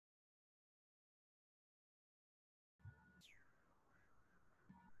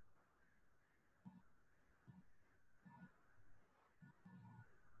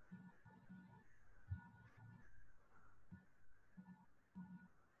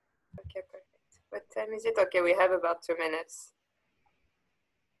Okay, perfect. What time is it? Okay, we have about 2 minutes.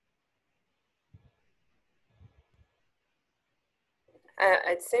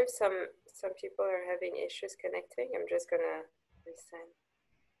 It seems some people are having issues connecting. I'm just gonna resend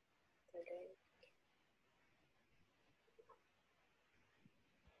the link.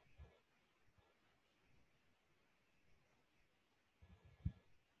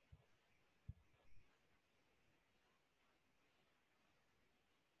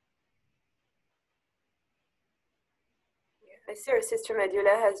 I see our sister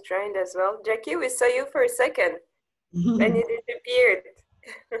Medula has joined as well. Jackie, we saw you for a second. Then you disappeared.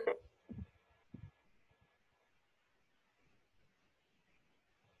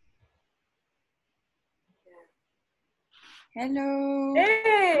 Hello.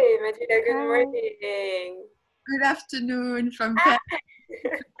 Hey, Medula, good morning. Good afternoon from Paris.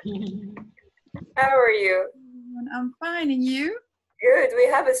 How are you? I'm fine, and you? Good. We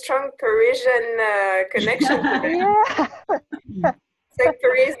have a strong Parisian connection today. Yeah. It's like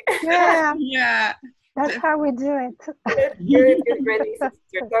Paris. Yeah. Yeah. That's how we do it. Good. Good morning,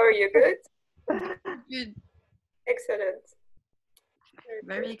 sister. How are you? Good? Good. Excellent.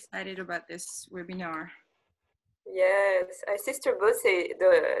 Very excited about this webinar. Yes, Sister Bose,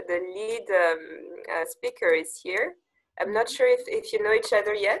 the lead speaker, is here. I'm not sure if you know each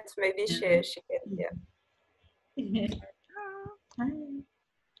other yet. Maybe she can. Yeah.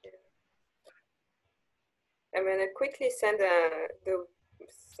 I'm gonna quickly send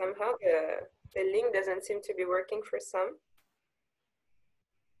somehow the link doesn't seem to be working for some.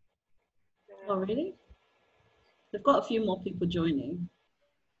 Oh, really? They've got a few more people joining.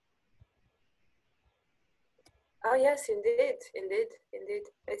 Oh yes, indeed.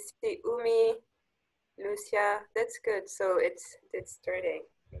 I see Umi, Lucia. That's good. So it's starting.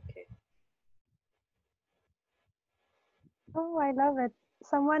 Okay. Oh, I love it.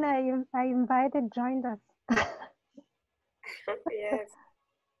 Someone I invited joined us. Yes.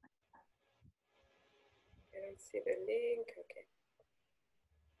 I don't see the link. Okay.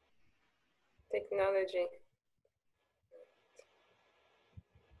 Technology.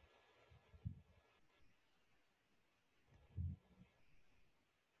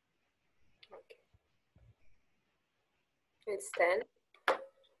 Okay. It's 10.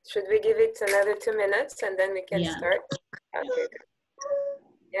 Should we give it another 2 minutes and then we can start? Okay.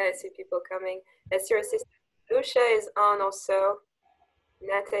 Yeah, I see people coming. I see your sister Lucia is on also.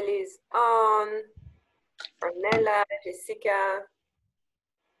 Natalie is on. Ornella, Jessica.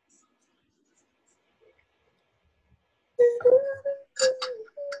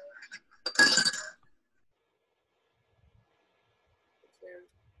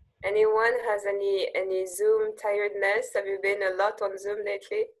 Anyone has any Zoom tiredness? Have you been a lot on Zoom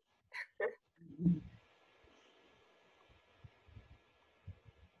lately?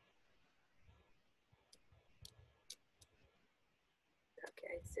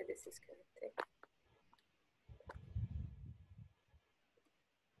 Okay, so this is going to take.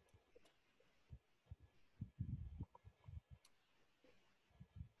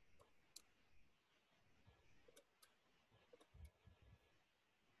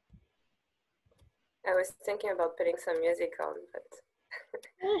 I was thinking about putting some music on, but.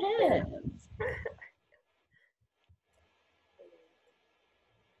 Yeah.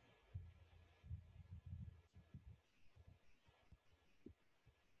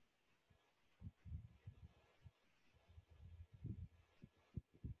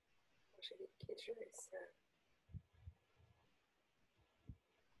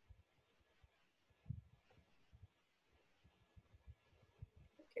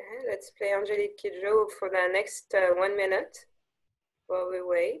 Okay, let's play Angélique Kidjo for the next 1 minute while we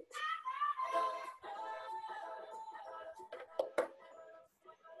wait.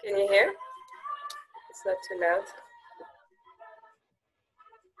 Can you hear? It's not too loud.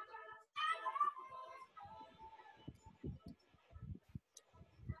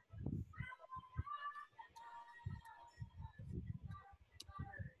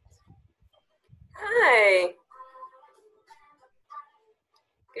 Hi.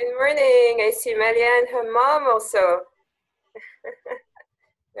 Good morning. I see Malia and her mom also.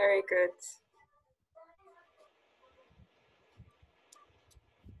 Very good.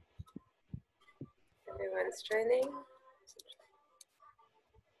 Everyone's joining.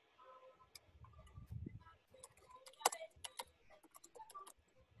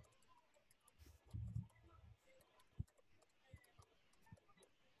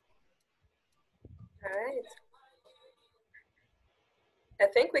 All right. I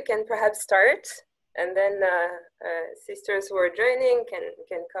think we can perhaps start, and then sisters who are joining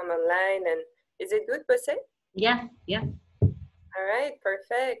can come online. And is it good, Bose? Yeah. All right,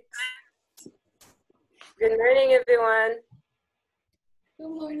 perfect. Good morning, everyone.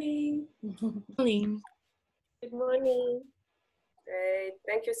 Good morning. Morning. Good morning. Great.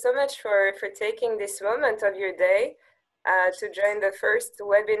 Thank you so much for taking this moment of your day to join the first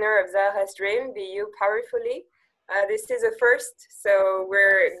webinar of Zahara's Dream, Be You Powerfully. This is a first, so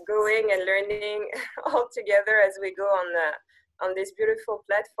we're going and learning all together as we go on this beautiful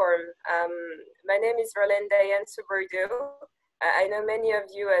platform. My name is Rolanda Yansuburdu. I know many of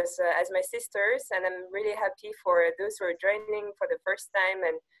you as my sisters, and I'm really happy for those who are joining for the first time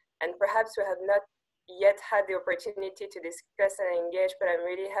and perhaps who have not yet had the opportunity to discuss and engage, but I'm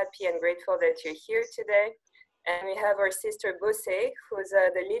really happy and grateful that you're here today. And we have our sister Abosede, who's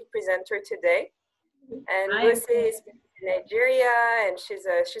the lead presenter today. And Abosede is in Nigeria, and she's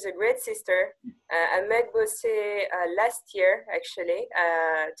a great sister. I met Abosede last year, actually.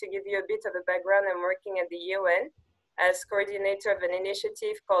 To give you a bit of a background, I'm working at the UN as coordinator of an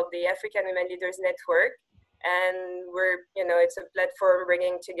initiative called the African Women Leaders Network. And it's a platform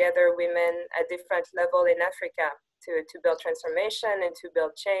bringing together women at different levels in Africa to build transformation and to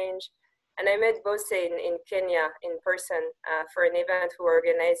build change. And I met Abosede in Kenya in person for an event we were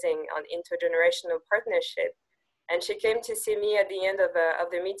organizing on intergenerational partnership. And she came to see me at the end of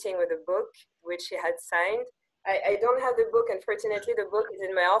the meeting with a book, which she had signed. I don't have the book, unfortunately. The book is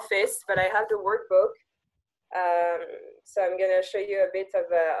in my office, but I have the workbook. So I'm going to show you a bit of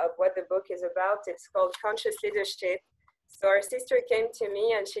what the book is about. It's called Conscious Leadership. So our sister came to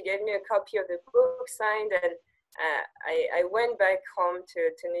me and she gave me a copy of the book signed, and I went back home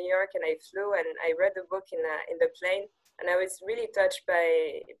to New York, and I flew and I read the book in the plane, and I was really touched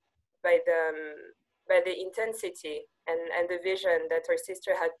by the intensity and the vision that our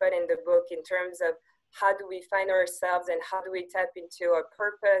sister had put in the book in terms of how do we find ourselves and how do we tap into our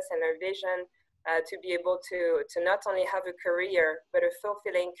purpose and our vision. To be able to not only have a career, but a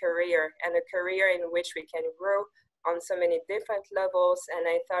fulfilling career, and a career in which we can grow on so many different levels. And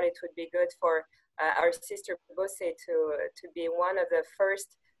I thought it would be good for our sister Abosede to be one of the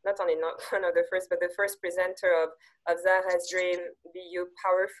first, not one of the first, but the first presenter of Zahara's Dream, Be You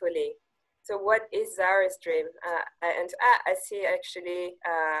Powerfully. So what is Zahara's Dream? I see actually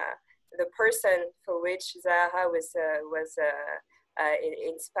the person for which Zahara was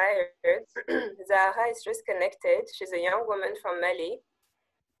inspired. Zahara is just connected. She's a young woman from Mali.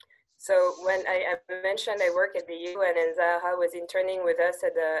 So when I mentioned I work at the UN, and Zahara was interning with us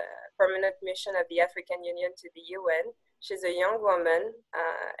at the permanent mission of the African Union to the UN. She's a young woman,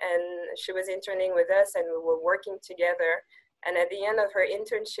 and she was interning with us, and we were working together. And at the end of her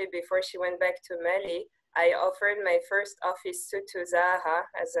internship, before she went back to Mali, I offered my first office suit to Zahara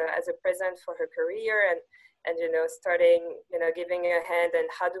as a present for her career, and starting, giving a hand, and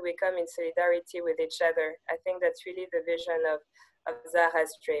how do we come in solidarity with each other. I think that's really the vision of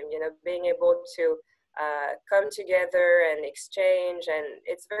Zahara's Dream, being able to come together and exchange. And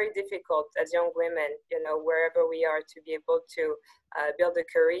it's very difficult as young women, wherever we are, to be able to build a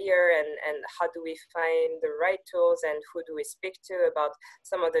career, and how do we find the right tools, and who do we speak to about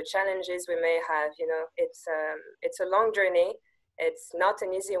some of the challenges we may have. It's a long journey. It's not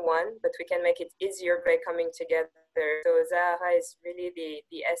an easy one, but we can make it easier by coming together. So Zahara is really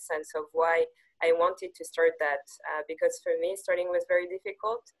the essence of why I wanted to start that, because for me, starting was very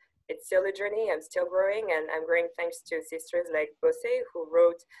difficult. It's still a journey. I'm still growing, and I'm growing thanks to sisters like Abosede, who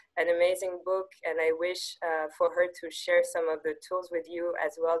wrote an amazing book, and I wish for her to share some of the tools with you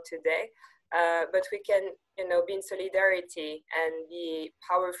as well today. But we can, be in solidarity and be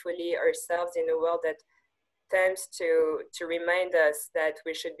powerfully ourselves in a world that tends to remind us that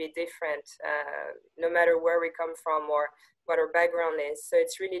we should be different, no matter where we come from or what our background is. So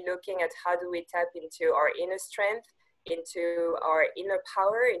it's really looking at how do we tap into our inner strength, into our inner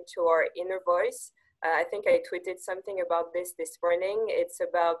power, into our inner voice. I think I tweeted something about this morning. It's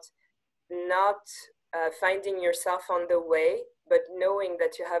about not finding yourself on the way, but knowing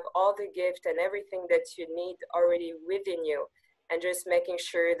that you have all the gift and everything that you need already within you. And just making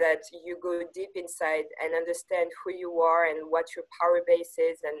sure that you go deep inside and understand who you are and what your power base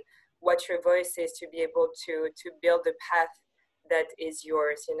is and what your voice is, to be able to build a path that is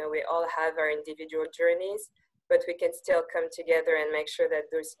yours. We all have our individual journeys, but we can still come together and make sure that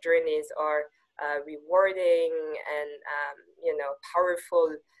those journeys are rewarding and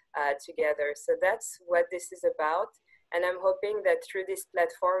powerful together. So that's what this is about. And I'm hoping that through this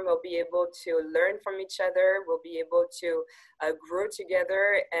platform, we'll be able to learn from each other. We'll be able to grow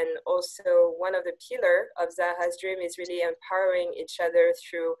together. And also, one of the pillars of Zahara's Dream is really empowering each other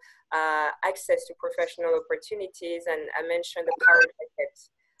through access to professional opportunities. And I mentioned the power ticket.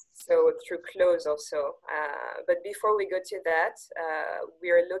 so through clothes also. But before we go to that, we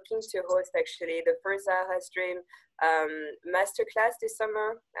are looking to host actually the first Zahara Stream masterclass this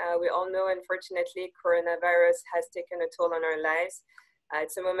summer. We all know, unfortunately, coronavirus has taken a toll on our lives.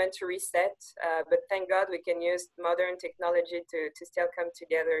 It's a moment to reset, but thank God we can use modern technology to still come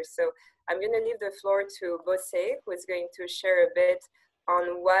together. So I'm going to leave the floor to Abosede, who is going to share a bit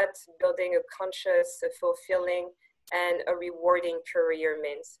on what building a conscious, fulfilling, and a rewarding career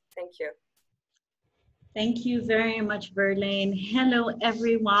means. Thank you. Thank you very much, Verlaine. Hello,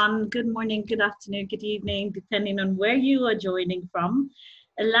 everyone. Good morning, good afternoon, good evening, depending on where you are joining from.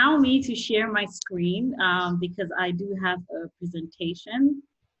 Allow me to share my screen because I do have a presentation.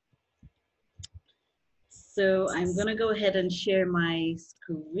 So I'm going to go ahead and share my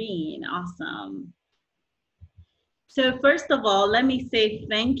screen. Awesome. So first of all, let me say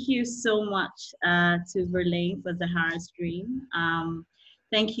thank you so much to Verlaine for Zahara Stream.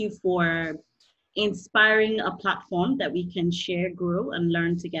 Thank you for inspiring a platform that we can share, grow, and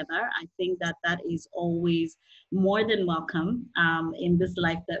learn together. I think that that is always more than welcome in this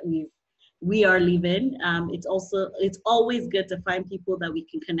life that we are living. It's always good to find people that we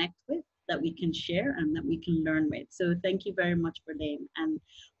can connect with, that we can share, and that we can learn with. So thank you very much, Verlaine, and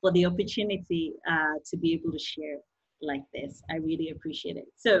for the opportunity to be able to share like this. I really appreciate it.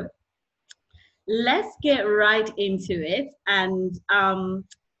 So let's get right into it. And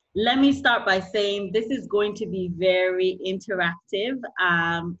let me start by saying this is going to be very interactive.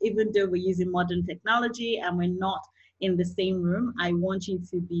 Even though we're using modern technology and we're not in the same room, I want you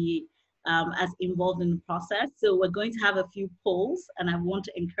to be as involved in the process. So we're going to have a few polls, and I want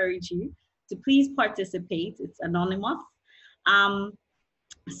to encourage you to please participate. It's anonymous.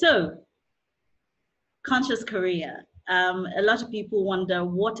 So, conscious career. A lot of people wonder,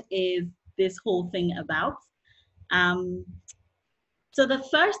 what is this whole thing about? So the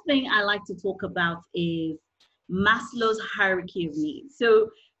first thing I like to talk about is Maslow's hierarchy of needs. So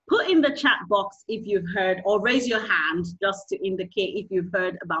put in the chat box if you've heard, or raise your hand just to indicate if you've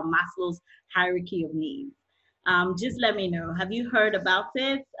heard about Maslow's hierarchy of needs. Just let me know. Have you heard about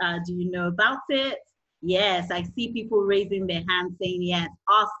it? Do you know about it? Yes, I see people raising their hands saying yes.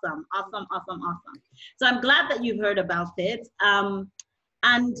 Awesome, awesome, awesome, awesome. So I'm glad that you've heard about it.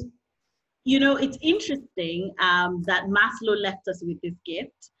 And you know, it's interesting that Maslow left us with this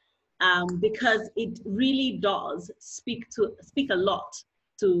gift because it really does speak a lot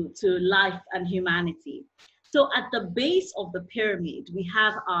to life and humanity. So at the base of the pyramid, we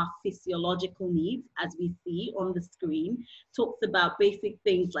have our physiological needs, as we see on the screen. Talks about basic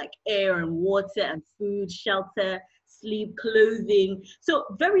things like air and water and food, shelter, sleep, clothing. So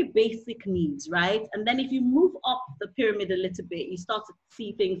very basic needs, right? And then if you move up the pyramid a little bit, you start to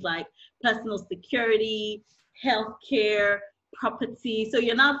see things like personal security, healthcare, property. So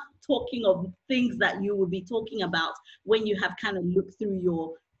you're not talking of things that you would be talking about when you have kind of looked through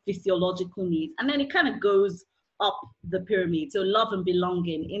your physiological needs. And then it kind of goes up the pyramid. So love and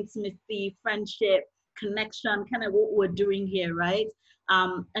belonging, intimacy, friendship, connection, kind of what we're doing here, right?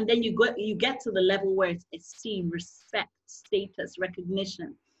 And then you get to the level where it's esteem, respect, status,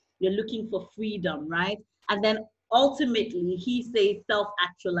 recognition. You're looking for freedom, right? And then ultimately, he says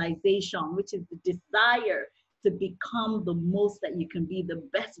self-actualization, which is the desire to become the most that you can be, the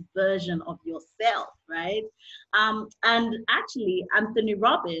best version of yourself, right? And actually, Anthony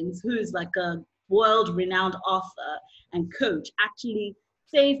Robbins, who's like a world-renowned author and coach, actually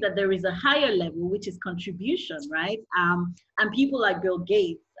says that there is a higher level, which is contribution, right? And people like Bill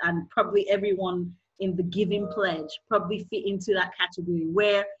Gates and probably everyone in the Giving Pledge probably fit into that category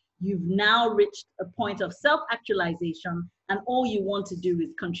where you've now reached a point of self-actualization and all you want to do is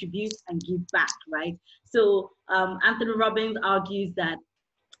contribute and give back, right? So Anthony Robbins argues that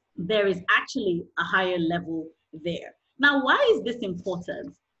there is actually a higher level there. Now, why is this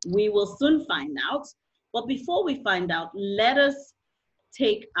important? We will soon find out. But before we find out, let us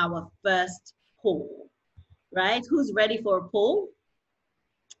take our first poll, right? Who's ready for a poll?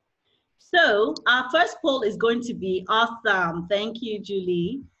 So our first poll is going to be awesome. Thank you,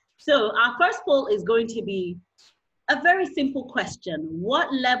 Julie. So our first poll is going to be a very simple question.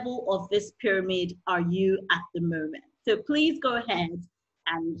 What level of this pyramid are you at the moment? So please go ahead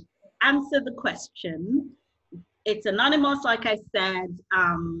and answer the question. It's anonymous, like I said.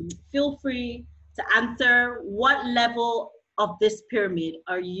 Feel free to answer. What level of this pyramid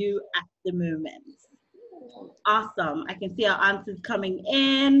are you at the moment? Awesome. I can see our answers coming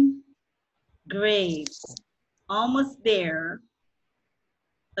in. Great. Almost there.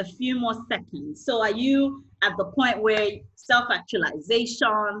 A few more seconds. So are you at the point where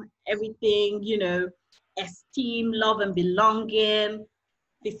self-actualization, everything, you know, esteem, love and belonging,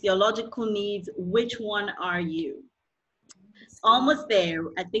 physiological needs, which one are you? Almost there.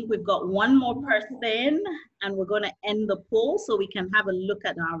 I think we've got one more person and we're going to end the poll so we can have a look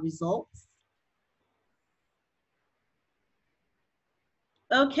at our results.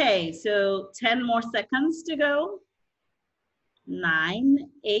 Okay, so 10 more seconds to go. 9,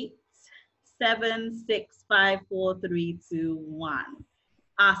 8, 7, 6, 5, 4, 3, 2, 1.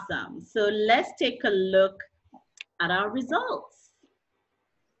 Awesome. So let's take a look at our results.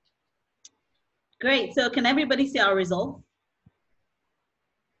 Great. So can everybody see our results?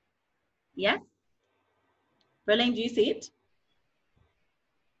 Yes? Berlin, do you see it?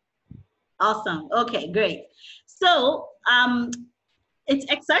 Awesome. Okay, great. So it's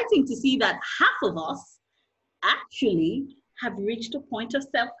exciting to see that half of us actually have reached a point of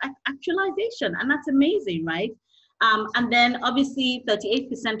self-actualization, and that's amazing, right? And then obviously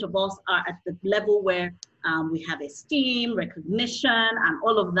 38% of us are at the level where we have esteem, recognition, and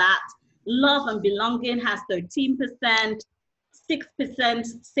all of that. Love and belonging has 13%, 6%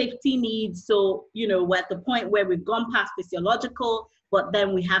 safety needs. So, you know, we're at the point where we've gone past physiological, but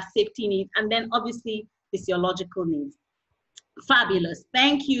then we have safety needs, and then obviously physiological needs. Fabulous.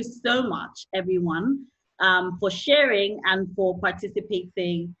 Thank you so much, everyone, for sharing and for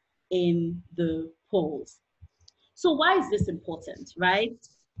participating in the polls. So why is this important, right?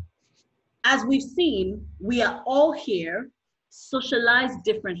 As we've seen, we are all here socialized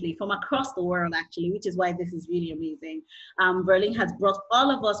differently from across the world, actually, which is why this is really amazing. Berlin has brought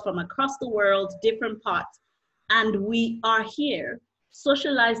all of us from across the world, different parts, and we are here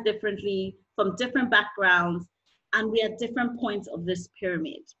socialized differently from different backgrounds, and we are at different points of this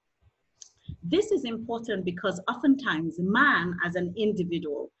pyramid. This is important because oftentimes man as an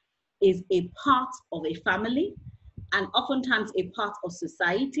individual is a part of a family and oftentimes a part of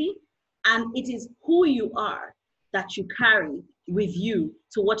society, and it is who you are that you carry with you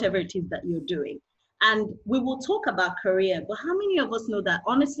to whatever it is that you're doing. And we will talk about career, but how many of us know that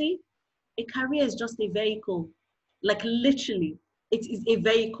honestly, a career is just a vehicle? Like literally, it is a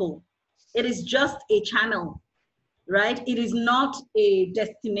vehicle. It is just a channel, right? It is not a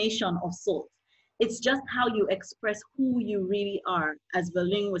destination of sorts. It's just how you express who you really are, as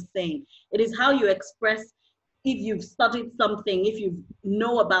Berlin was saying. It is how you express if you've studied something, if you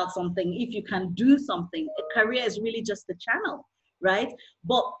know about something, if you can do something. A career is really just a channel, right?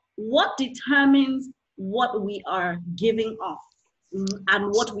 But what determines what we are giving off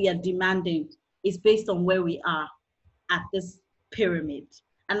and what we are demanding is based on where we are at this pyramid.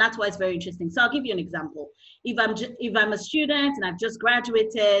 And that's why it's very interesting. So I'll give you an example. If I'm a student and I've just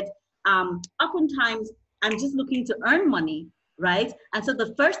graduated, oftentimes I'm just looking to earn money, right? And so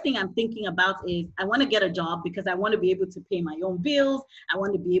the first thing I'm thinking about is I want to get a job because I want to be able to pay my own bills. I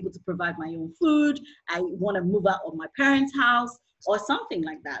want to be able to provide my own food. I want to move out of my parents' house or something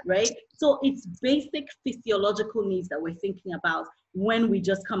like that, right? So it's basic physiological needs that we're thinking about when we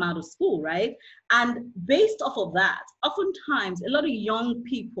just come out of school, right? And based off of that, oftentimes a lot of young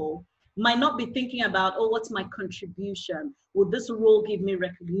people might not be thinking about, oh, what's my contribution? Will this role give me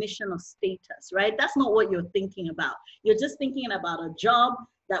recognition or status, right? That's not what you're thinking about. You're just thinking about a job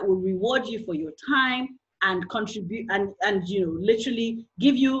that will reward you for your time and contribute and you know, literally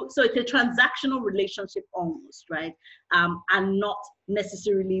give you, so it's a transactional relationship almost, right? And not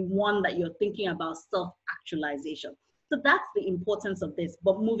necessarily one that you're thinking about self-actualization. So that's the importance of this,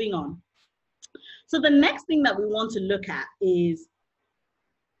 but moving on. So the next thing that we want to look at is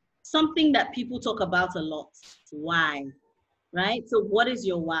something that people talk about a lot, why, right? So what is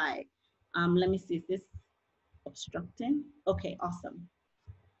your why? Let me see, is this obstructing? Okay, awesome.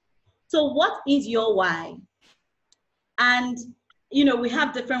 So what is your why? And, you know, we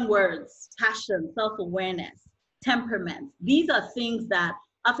have different words: passion, self-awareness, temperament. These are things that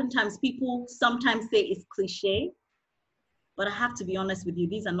oftentimes people sometimes say is cliche, but I have to be honest with you,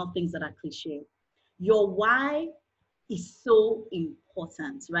 these are not things that are cliche. Your why is so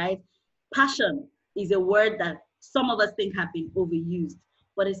important, right? Passion is a word that some of us think have been overused,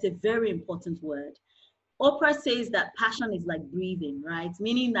 but it's a very important word. Oprah says that passion is like breathing, right?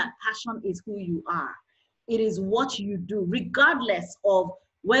 Meaning that passion is who you are. It is what you do, regardless of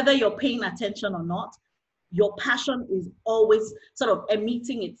whether you're paying attention or not. Your passion is always sort of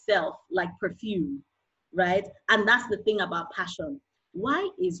emitting itself like perfume, right? And that's the thing about passion.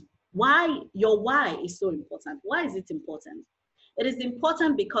 Your why is so important. Why is it important? It is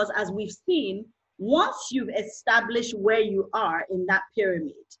important because, as we've seen, once you've established where you are in that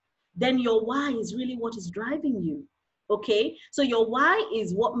pyramid, then your why is really what is driving you, okay? So your why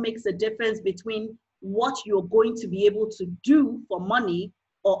is what makes a difference between what you're going to be able to do for money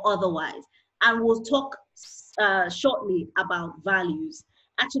or otherwise. And we'll talk shortly about values.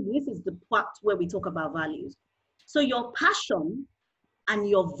 actually, this is the part where we talk about values. So your passion and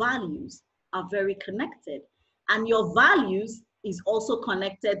your values are very connected. And your values is also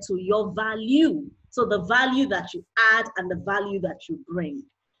connected to your value. So the value that you add and the value that you bring,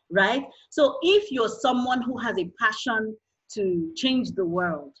 right? So if you're someone who has a passion to change the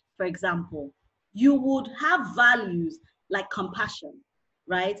world, for example, you would have values like compassion,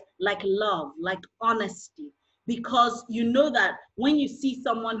 right? Like love, like honesty, because you know that when you see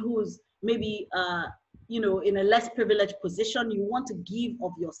someone who's maybe in a less privileged position, you want to give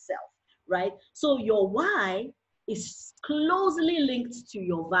of yourself, right? So your why is closely linked to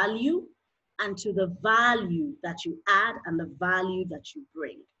your value and to the value that you add and the value that you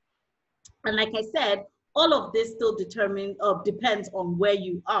bring. And like I said, all of this still depends on where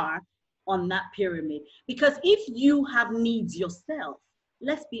you are on that pyramid. Because if you have needs yourself,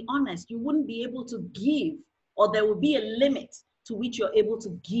 let's be honest, you wouldn't be able to give, or there will be a limit to which you're able to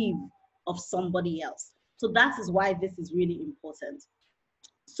give of somebody else. So that is why this is really important.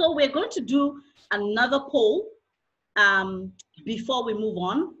 So we're going to do another poll before we move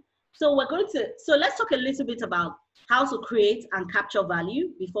on. So let's talk a little bit about how to create and capture value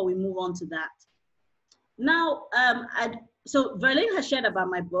before we move on to that. Now, so Verlene has shared about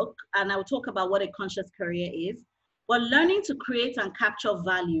my book, and I'll talk about what a conscious career is. But learning to create and capture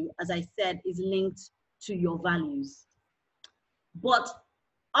value, as I said, is linked to your values. But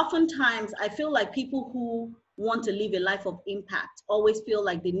oftentimes, I feel like people who want to live a life of impact always feel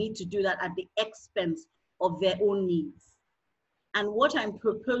like they need to do that at the expense of their own needs. And what I'm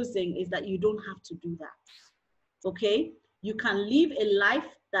proposing is that you don't have to do that, okay? You can live a life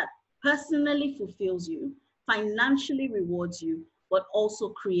that personally fulfills you, financially rewards you, but also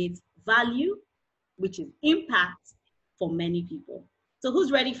creates value, which is impact for many people. So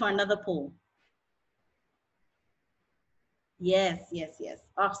who's ready for another poll? Yes, yes, yes,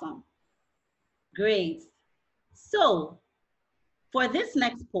 awesome. Great. So for this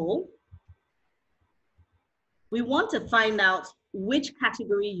next poll, we want to find out which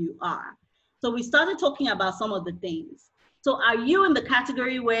category you are. So we started talking about some of the things. So are you in the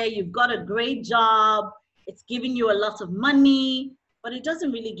category where you've got a great job, it's giving you a lot of money, but it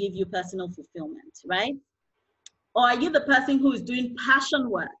doesn't really give you personal fulfillment, right? Or are you the person who is doing passion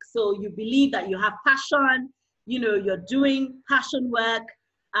work? So you believe that you have passion, you're doing passion work,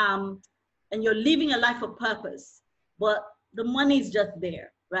 and you're living a life of purpose, but the money is just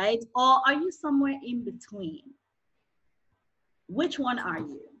there, right? Or are you somewhere in between? Which one are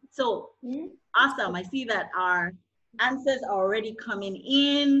you? So awesome, I see that our answers are already coming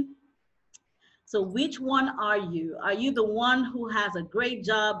in. So which one are you? Are you the one who has a great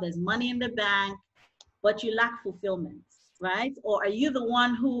job, there's money in the bank, but you lack fulfillment, right? Or are you the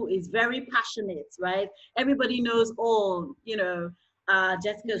one who is very passionate, right? Everybody knows,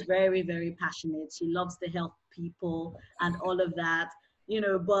 Jessica is very, very passionate. She loves to help people and all of that,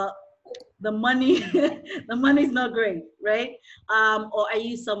 but the money, the money is not great, right? Or are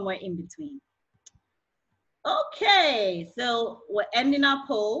you somewhere in between? Okay, so we're ending our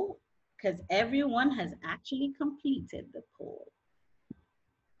poll because everyone has actually completed the poll.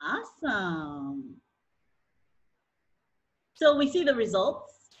 Awesome. So we see the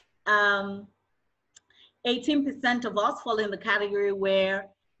results. 18% of us fall in the category where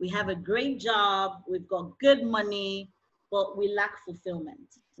we have a great job, we've got good money, but we lack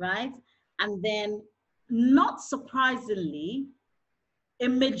fulfillment, right? And then, not surprisingly, a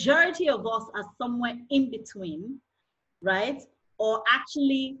majority of us are somewhere in between, right? Or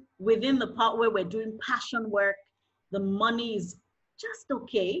actually within the part where we're doing passion work, the money is just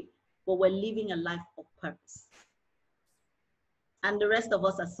okay, but we're living a life of purpose. And the rest of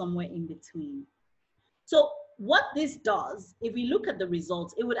us are somewhere in between. So what this does, if we look at the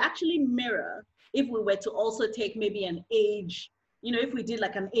results, it would actually mirror if we were to also take maybe an age, if we did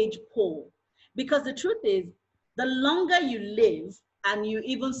like an age poll. Because the truth is, the longer you live and you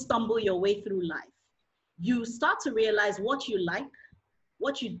even stumble your way through life, you start to realize what you like,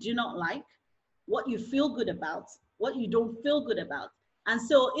 what you do not like, what you feel good about, what you don't feel good about. And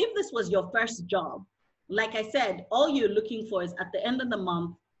so if this was your first job, like I said, all you're looking for is at the end of the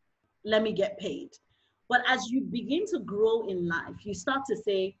month, let me get paid. But as you begin to grow in life, you start to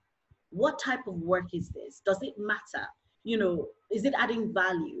say, what type of work is this? Does it matter? Is it adding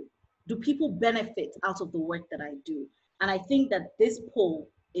value? Do people benefit out of the work that I do? And I think that this poll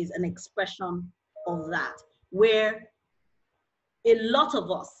is an expression of that, where a lot of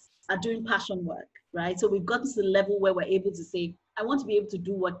us are doing passion work, right? So we've gotten to the level where we're able to say, I want to be able to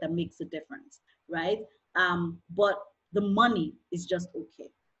do work that makes a difference, right? But the money is just okay.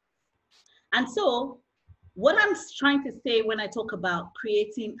 And so What I'm trying to say when I talk about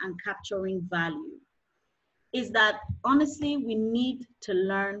creating and capturing value is that honestly, we need to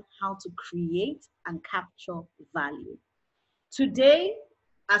learn how to create and capture value. Today,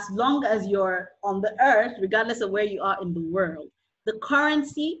 as long as you're on the earth, regardless of where you are in the world, the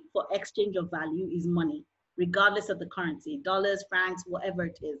currency for exchange of value is money, regardless of the currency, dollars, francs, whatever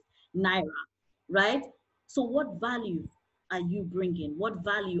it is, naira, right? So what value are you bringing? What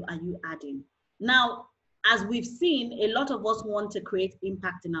value are you adding? Now, as we've seen, a lot of us want to create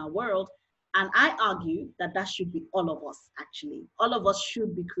impact in our world. And I argue that that should be all of us, actually. All of us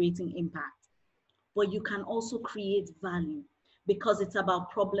should be creating impact. But you can also create value because it's about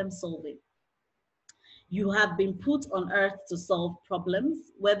problem solving. You have been put on earth to solve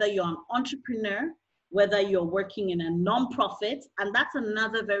problems, whether you're an entrepreneur, whether you're working in a nonprofit, and that's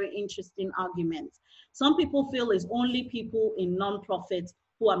another very interesting argument. Some people feel it's only people in nonprofits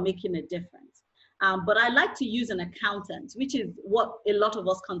who are making a difference. But I like to use an accountant, which is what a lot of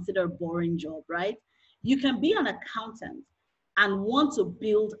us consider a boring job, right? You can be an accountant and want to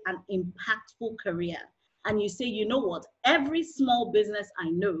build an impactful career. And you say, you know what, every small business I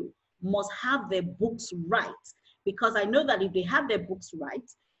know must have their books right, because I know that if they have their books right,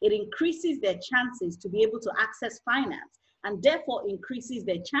 it increases their chances to be able to access finance, and therefore increases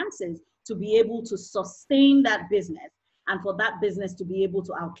their chances to be able to sustain that business and for that business to be able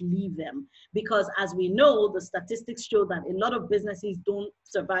to outlive them. Because as we know, the statistics show that a lot of businesses don't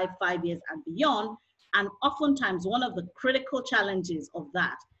survive 5 years and beyond. And oftentimes one of the critical challenges of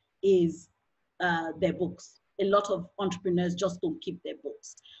that is their books. A lot of entrepreneurs just don't keep their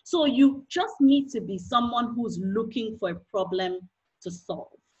books. So you just need to be someone who's looking for a problem to solve.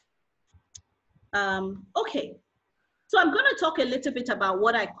 Okay, so I'm going to talk a little bit about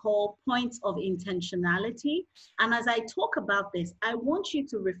what I call points of intentionality. And as I talk about this, I want you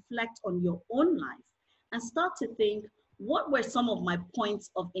to reflect on your own life and start to think, what were some of my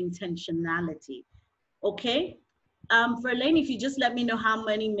points of intentionality? Okay, Verlaine, if you just let me know how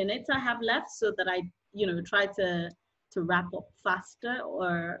many minutes I have left so that I, try to wrap up faster,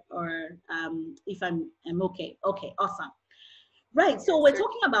 or if I'm okay. Okay, awesome. Right, so we're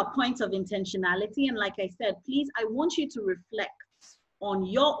talking about points of intentionality. And like I said, please, I want you to reflect on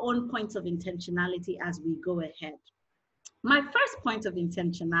your own points of intentionality as we go ahead. My first point of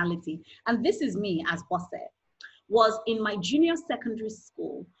intentionality, and this is me as Abosede, was in my junior secondary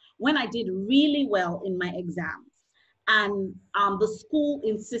school when I did really well in my exams. And the school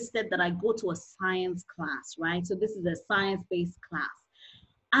insisted that I go to a science class, right? So this is a science-based class.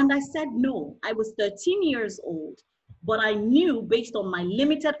 And I said no. I was 13 years old, but I knew based on my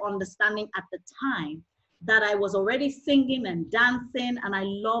limited understanding at the time that I was already singing and dancing, and I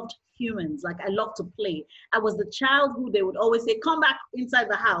loved humans. Like, I loved to play. I was the child who they would always say, come back inside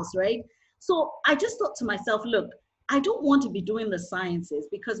the house, right? So I just thought to myself, look, I don't want to be doing the sciences,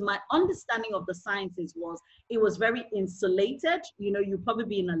 because my understanding of the sciences was it was very insulated. You'd probably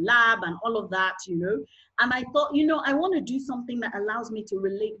be in a lab and all of that, And I thought, I want to do something that allows me to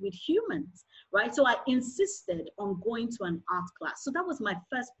relate with humans, right? So I insisted on going to an art class. So that was my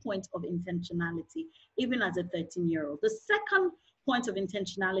first point of intentionality, even as a 13-year-old. The second point of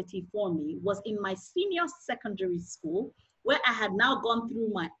intentionality for me was in my senior secondary school, where I had now gone through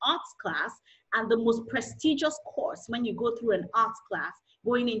my arts class. And the most prestigious course when you go through an arts class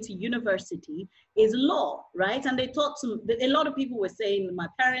going into university is law, right? And they taught a lot of people were saying, my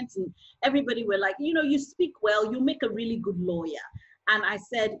parents and everybody were like, you speak well, you make a really good lawyer. And I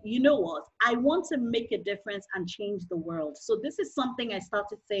said, you know what? I want to make a difference and change the world. So this is something I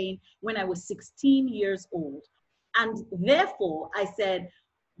started saying when I was 16 years old. And therefore I said,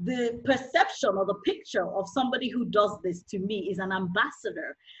 the perception or the picture of somebody who does this to me is an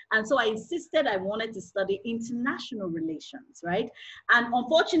ambassador. And so I insisted I wanted to study international relations, right? And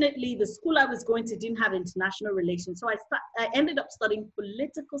unfortunately, the school I was going to didn't have international relations. So I ended up studying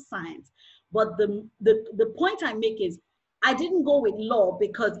political science. But the point I make is, I didn't go with law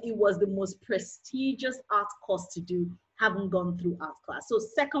because it was the most prestigious art course to do, having gone through art class. So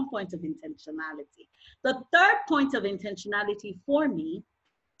second point of intentionality. The third point of intentionality for me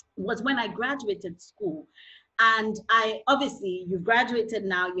was when I graduated school. And obviously, you've graduated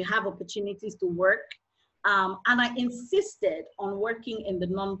now, you have opportunities to work. And I insisted on working in the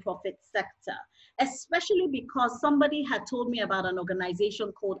nonprofit sector, especially because somebody had told me about an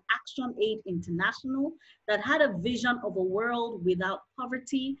organization called Action Aid International that had a vision of a world without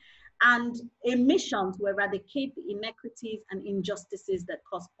poverty and a mission to eradicate the inequities and injustices that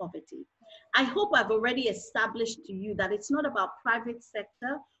cause poverty. I hope I've already established to you that it's not about private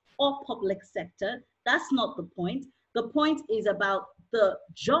sector or public sector. That's not the point. The point is about the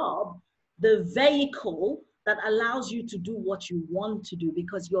job the vehicle that allows you to do what you want to do,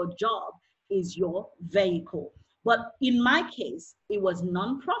 because your job is your vehicle. But in my case, it was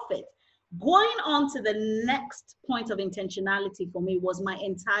nonprofit. Going on to the next point of intentionality for me was my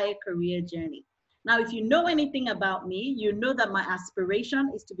entire career journey. Now, if you know anything about me, you know that my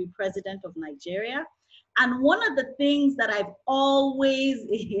aspiration is to be president of Nigeria. And one of the things that I've always,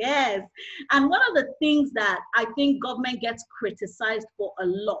 yes, and one of the things that I think government gets criticized for a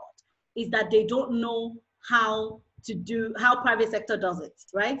lot is that they don't know how private sector does it,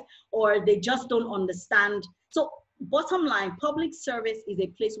 right? Or they just don't understand. So bottom line, public service is a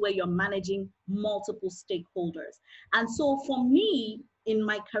place where you're managing multiple stakeholders. And so for me, in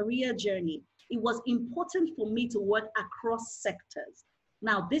my career journey, it was important for me to work across sectors.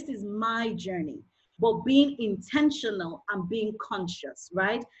 Now, this is my journey, but being intentional and being conscious,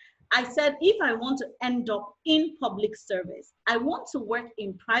 right? I said, if I want to end up in public service, I want to work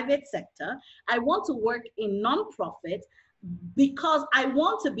in private sector, I want to work in nonprofit, because I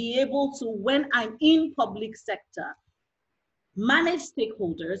want to be able to, when I'm in public sector, manage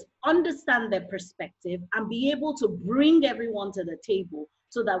stakeholders, understand their perspective, and be able to bring everyone to the table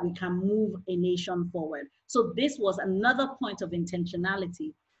so that we can move a nation forward. So this was another point of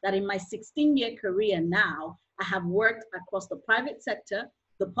intentionality, that in my 16-year career now, I have worked across the private sector,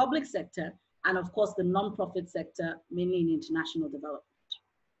 the public sector, and of course the nonprofit sector, mainly in international development.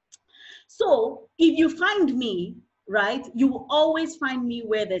 So if you find me, right, you will always find me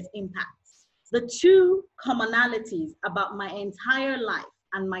where there's impact. The two commonalities about my entire life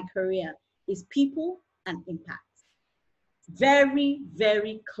and my career is people and impact. Very,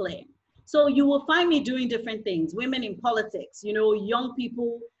 very clear. So you will find me doing different things, women in politics, you know, young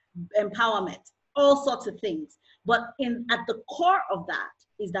people empowerment, all sorts of things. But at the core of that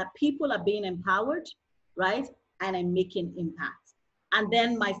is that people are being empowered, right? And I'm making impact. And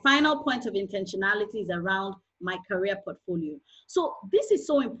then my final point of intentionality is around my career portfolio. So this is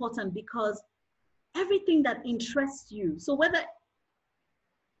so important because everything that interests you. So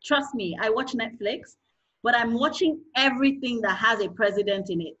trust me, I watch Netflix, but I'm watching everything that has a president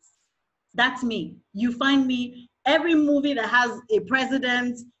in it. That's me. You find me, every movie that has a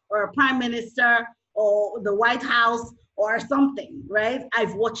president or a prime minister or the White House or something, right?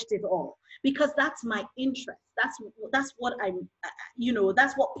 I've watched it all because that's my interest. That's what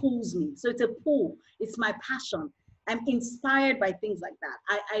that's what pulls me. So it's a pull, it's my passion. I'm inspired by things like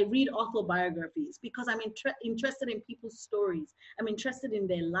that. I read autobiographies because I'm interested in people's stories. I'm interested in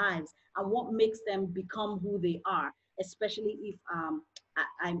their lives and what makes them become who they are, especially if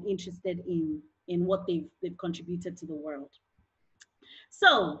I'm interested in what they've contributed to the world.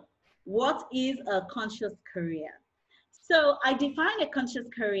 So what is a conscious career? So I define a conscious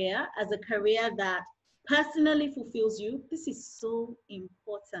career as a career that personally fulfills you. This is so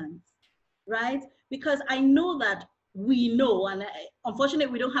important, right? Because I know that we know, and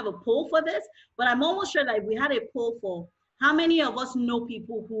unfortunately we don't have a poll for this, but I'm almost sure that if we had a poll for how many of us know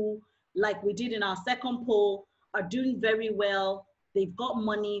people who, like we did in our second poll, are doing very well, they've got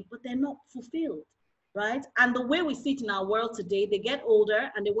money, but they're not fulfilled, right? And the way we see it in our world today, they get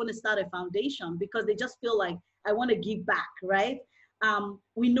older and they want to start a foundation because they just feel like, I want to give back, right?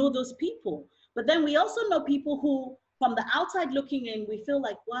 We know those people. But then we also know people who, from the outside looking in, we feel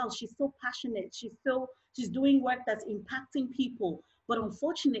like, wow, she's so passionate. She's doing work that's impacting people. But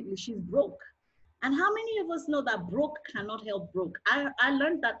unfortunately, she's broke. And how many of us know that broke cannot help broke? I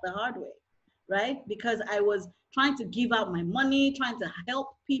learned that the hard way, right? Because I was trying to give out my money, trying to help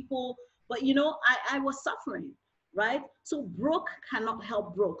people. But I was suffering, right? So broke cannot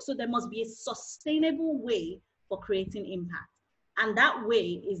help broke. So there must be a sustainable way for creating impact. And that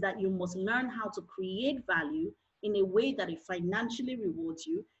way is that you must learn how to create value in a way that it financially rewards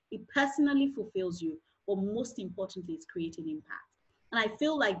you, it personally fulfills you, but most importantly, it's creating impact. And I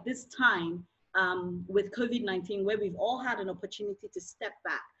feel like this time with COVID-19, where we've all had an opportunity to step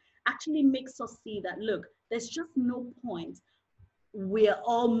back, actually makes us see that, look, there's just no point. We're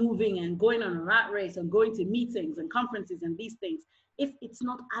all moving and going on a rat race and going to meetings and conferences and these things if it's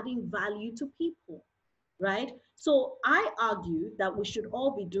not adding value to people, right? So I argue that we should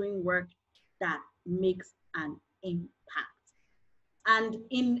all be doing work that makes an impact. And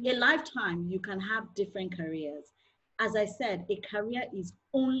in a lifetime, you can have different careers. As I said, a career is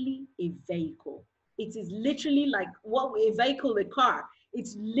only a vehicle. It is literally like a vehicle, a car.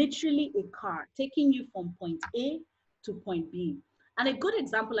 It's literally a car taking you from point A to point B. And a good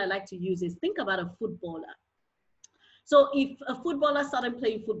example I like to use is, think about a footballer. So if a footballer started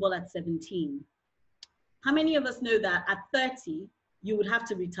playing football at 17, how many of us know that at 30, you would have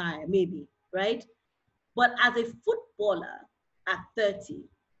to retire, maybe, right? But as a footballer at 30,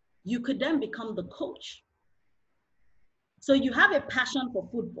 you could then become the coach. So you have a passion for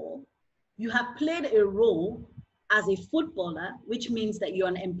football. You have played a role as a footballer, which means that you're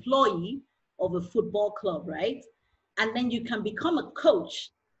an employee of a football club, right? And then you can become a coach,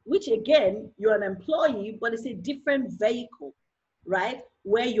 which again, you're an employee, but it's a different vehicle, right?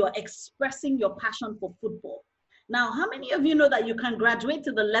 Where you're expressing your passion for football. Now, how many of you know that you can graduate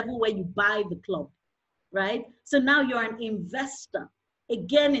to the level where you buy the club, right? So now you're an investor,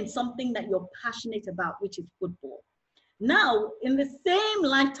 again, in something that you're passionate about, which is football. Now, in the same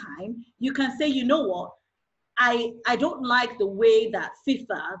lifetime, you can say, you know what? I don't like the way that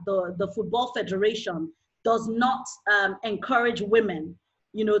FIFA, the Football Federation, does not encourage women,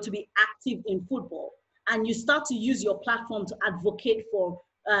 you know, to be active in football. And you start to use your platform to advocate for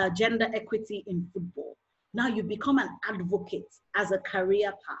gender equity in football. Now you become an advocate as a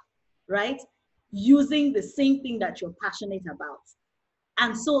career path, right? Using the same thing that you're passionate about.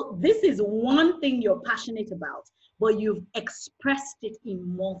 And so this is one thing you're passionate about, but you've expressed it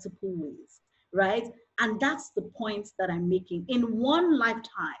in multiple ways, right? And that's the point that I'm making. In one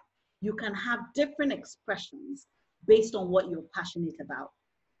lifetime, you can have different expressions based on what you're passionate about.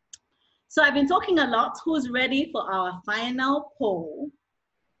 So I've been talking a lot. Who's ready for our final poll?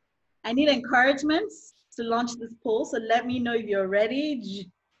 I need encouragement to launch this poll. So let me know if you're ready.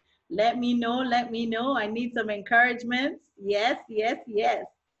 Let me know, let me know. I need some encouragement. Yes, yes, yes.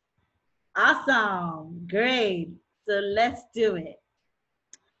 Awesome, great. So let's do it.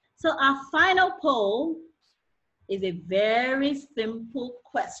 So our final poll is a very simple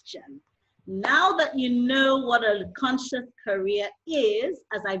question. Now that you know what a conscious career is,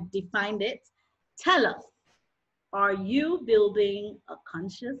 as I've defined it, tell us, are you building a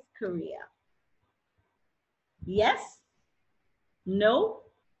conscious career? Yes, no,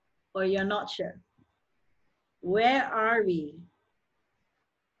 or you're not sure? Where are we?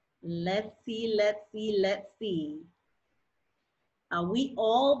 Let's see, let's see, let's see. Are we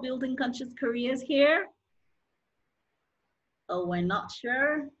all building conscious careers here? Oh, we're not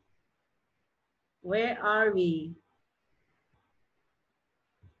sure. Where are we?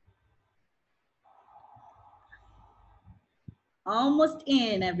 Almost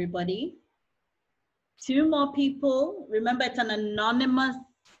in, everybody. 2 more people. Remember, it's an anonymous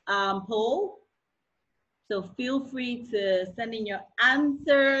poll. So feel free to send in your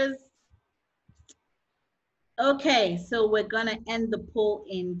answers. Okay, so we're gonna end the poll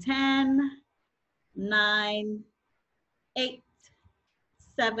in 10, 9, 8,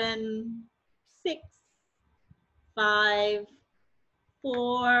 7, 6, 5,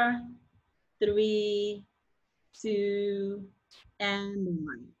 4, 3, 2, and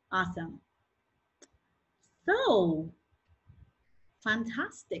 1. Awesome. So,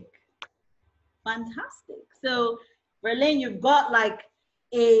 fantastic. Fantastic. So, Berlin, you've got like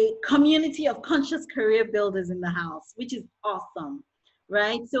a community of conscious career builders in the house, which is awesome,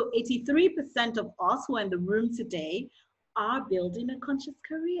 right? So 83% of us who are in the room today are building a conscious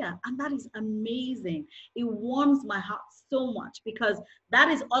career. And that is amazing. It warms my heart so much because that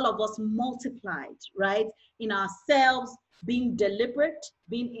is all of us multiplied, right? In ourselves, being deliberate,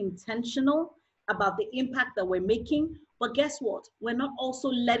 being intentional about the impact that we're making. But guess what? We're not also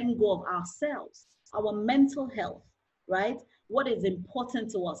letting go of ourselves, our mental health, right? What is important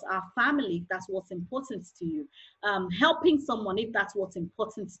to us, our family, if that's what's important to you, helping someone, if that's what's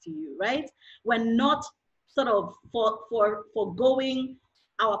important to you, right? We're not sort of foregoing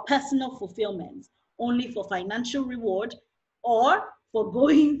our personal fulfillment only for financial reward, or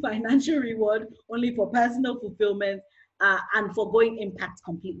foregoing financial reward only for personal fulfillment, and foregoing impact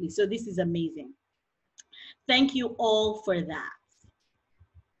completely. So this is amazing. Thank you all for that.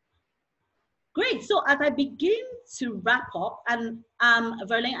 Great, so as I begin to wrap up, and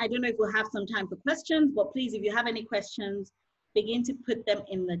Verlaine, I don't know if we'll have some time for questions, but please, if you have any questions, begin to put them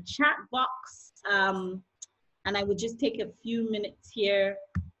in the chat box. And I would just take a few minutes here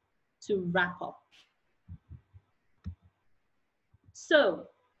to wrap up. So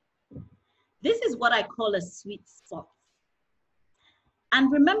this is what I call a sweet spot.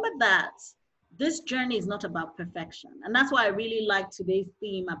 And remember that this journey is not about perfection. And that's why I really like today's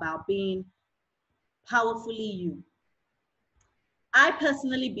theme about being powerfully you. I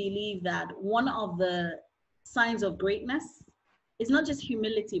personally believe that one of the signs of greatness is not just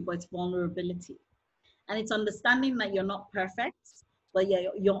humility, but it's vulnerability. And it's understanding that you're not perfect, but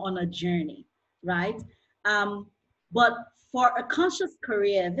you're on a journey, right? But for a conscious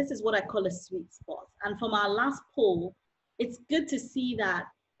career, this is what I call a sweet spot. And from our last poll, it's good to see that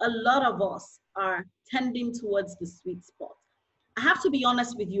a lot of us are tending towards the sweet spot. I have to be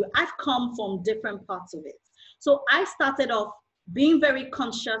honest with you, I've come from different parts of it. So I started off being very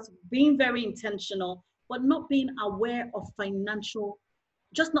conscious, being very intentional, but not being aware of financial,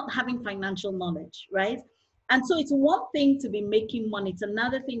 just not having financial knowledge, right? And so it's one thing to be making money, it's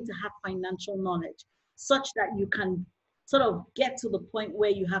another thing to have financial knowledge, such that you can sort of get to the point where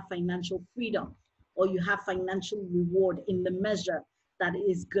you have financial freedom or you have financial reward in the measure that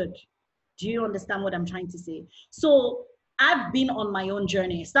is good. Do you understand what I'm trying to say? So I've been on my own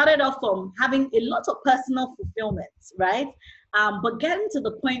journey. Started off from having a lot of personal fulfillment, right? But getting to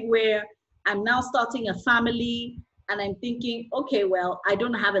the point where I'm now starting a family and I'm thinking, okay, well, I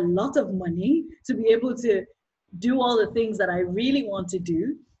don't have a lot of money to be able to do all the things that I really want to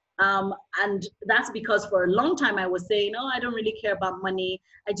do. And that's because for a long time I was saying, oh, I don't really care about money.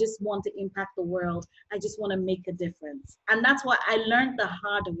 I just want to impact the world. I just want to make a difference. And that's why I learned the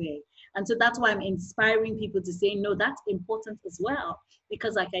hard way. And so that's why I'm inspiring people to say, no, that's important as well.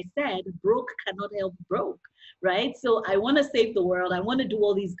 Because like I said, broke cannot help broke, right? So I want to save the world. I want to do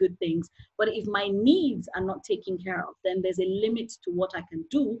all these good things. But if my needs are not taken care of, then there's a limit to what I can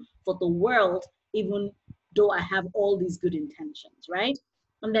do for the world, even though I have all these good intentions, right?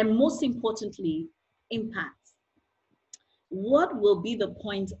 And then most importantly, impact. What will be the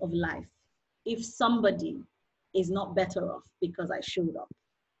point of life if somebody is not better off because I showed up,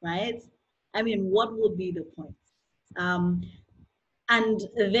 right? I mean, what would be the point? And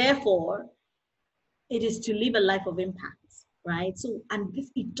therefore, it is to live a life of impact, right? So, and this,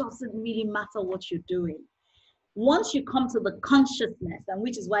 it doesn't really matter what you're doing. Once you come to the consciousness, and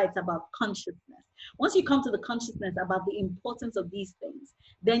which is why it's about consciousness, once you come to the consciousness about the importance of these things,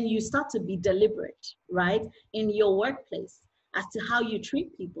 then you start to be deliberate, right, in your workplace as to how you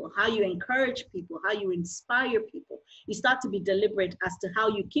treat people, how you encourage people, how you inspire people. You start to be deliberate as to how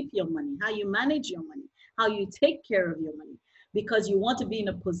you keep your money, how you manage your money, how you take care of your money, because you want to be in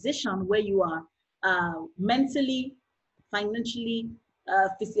a position where you are mentally, financially,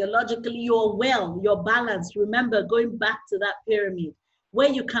 physiologically, you're well, you're balanced. Remember, going back to that pyramid, where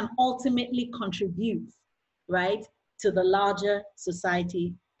you can ultimately contribute, right, to the larger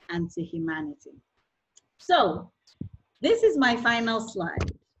society and to humanity. So this is my final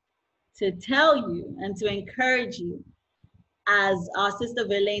slide to tell you and to encourage you, as our sister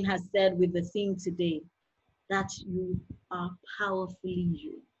Verlaine has said with the theme today, that you are powerfully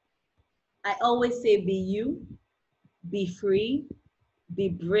you. I always say be you, be free, be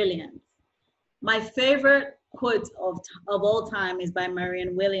brilliant. My favorite quote of all time is by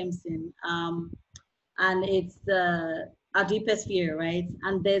Marianne Williamson, and it's Our Deepest Fear, right?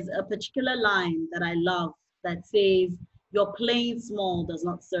 And there's a particular line that I love that says, your playing small does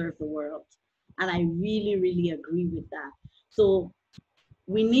not serve the world. And I really, really agree with that. So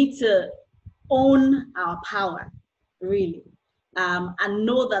we need to own our power, really, and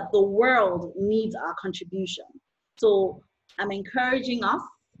know that the world needs our contribution. So I'm encouraging us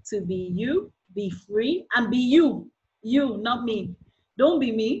to be you, be free, and be you. You, not me. Don't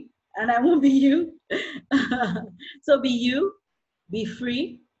be me, and I won't be you. So be you, be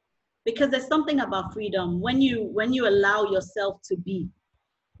free, because there's something about freedom when you allow yourself to be.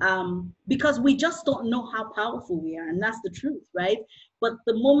 Because we just don't know how powerful we are, and that's the truth, right? But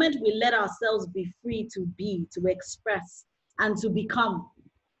the moment we let ourselves be free to be, to express, and to become,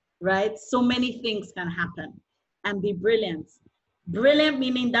 right? So many things can happen. And be brilliant. Brilliant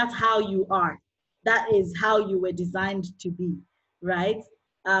meaning that's how you are. That is how you were designed to be, right?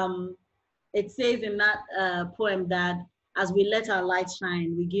 It says in that poem that as we let our light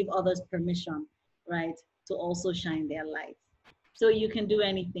shine, we give others permission, right, to also shine their light. So you can do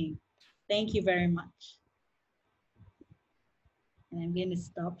anything. Thank you very much. And I'm going to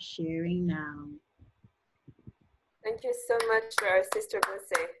stop sharing now. Thank you so much, our sister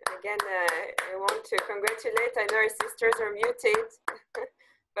Bose. Again, I want to congratulate. I know our sisters are muted,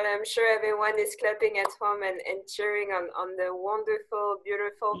 but I'm sure everyone is clapping at home and cheering on the wonderful,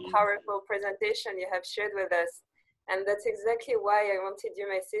 beautiful, powerful presentation you have shared with us. And that's exactly why I wanted you,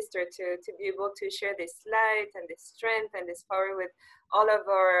 my sister, to be able to share this light and this strength and this power with all of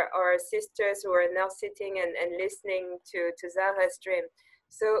our sisters who are now sitting and listening to Zahara's dream.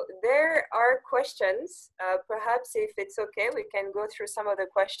 So there are questions. Perhaps if it's okay, we can go through some of the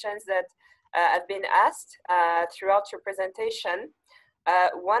questions that have been asked throughout your presentation.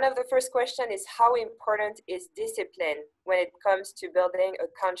 One of the first questions is, how important is discipline when it comes to building a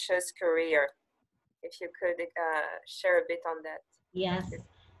conscious career? If you could share a bit on that. Yes.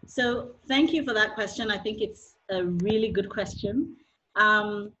 So thank you for that question. I think it's a really good question.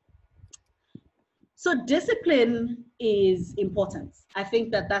 So discipline is important. I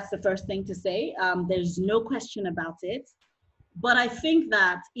think that that's the first thing to say. There's no question about it. But I think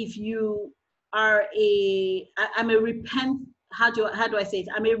that if you are I'm a how do I say it?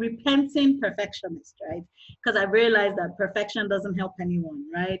 I'm a repenting perfectionist, right? Because I realized that perfection doesn't help anyone,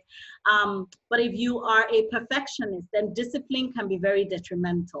 right? But if you are a perfectionist, then discipline can be very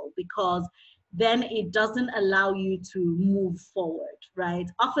detrimental, because then it doesn't allow you to move forward, right?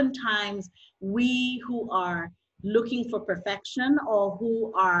 Oftentimes, we who are looking for perfection, or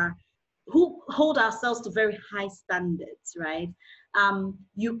who hold ourselves to very high standards, right?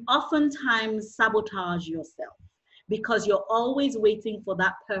 You oftentimes sabotage yourself, because you're always waiting for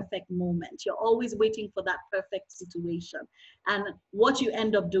that perfect moment. You're always waiting for that perfect situation. And what you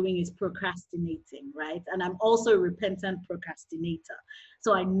end up doing is procrastinating, right? And I'm also a repentant procrastinator.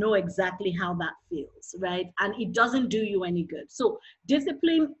 So I know exactly how that feels, right? And it doesn't do you any good. So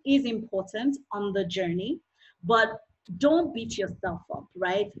discipline is important on the journey, but don't beat yourself up,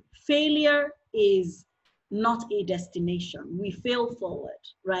 right? Failure is not a destination. We fail forward,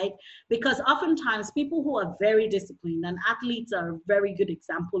 right? Because oftentimes people who are very disciplined, and athletes are a very good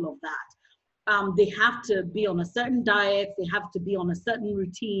example of that. They have to be on a certain diet, they have to be on a certain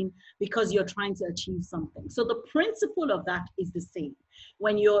routine, because you're trying to achieve something. So the principle of that is the same.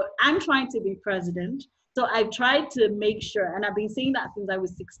 I'm trying to be president, so I've tried to make sure, and I've been saying that since I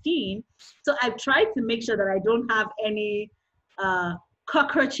was 16, so I've tried to make sure that I don't have any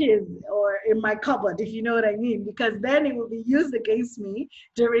cockroaches or in my cupboard, if you know what I mean, because then it will be used against me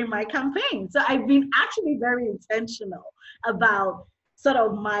during my campaign. So I've been actually very intentional about sort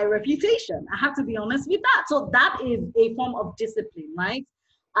of my reputation. I have to be honest with that. So that is a form of discipline, right?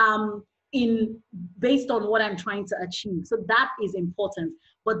 Based on what I'm trying to achieve. So that is important,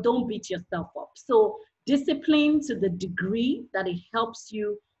 but don't beat yourself up. So discipline to the degree that it helps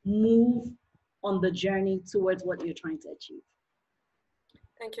you move on the journey towards what you're trying to achieve.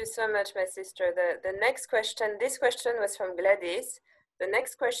 Thank you so much, my sister. The next question, this question was from Gladys. The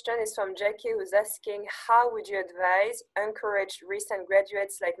next question is from Jackie, who's asking, how would you advise, encourage recent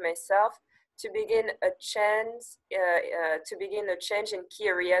graduates like myself to begin a change in key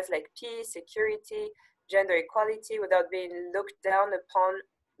areas like peace, security, gender equality, without being looked down upon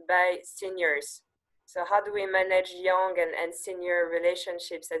by seniors? So how do we manage young and senior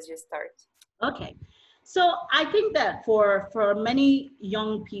relationships as you start? Okay. So I think that for many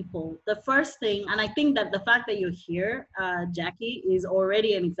young people, the first thing, and I think that the fact that you're here, Jackie, is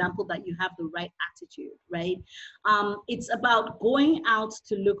already an example that you have the right attitude, right? It's about going out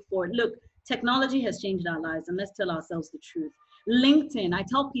to look, technology has changed our lives, and let's tell ourselves the truth. LinkedIn, I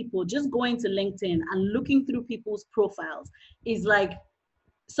tell people, just going to LinkedIn and looking through people's profiles is like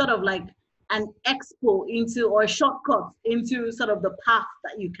sort of like an expo into, or shortcut into sort of the path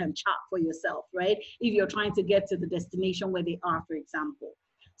that you can chart for yourself, right? If you're trying to get to the destination where they are, for example.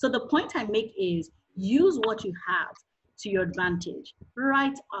 So the point I make is use what you have to your advantage.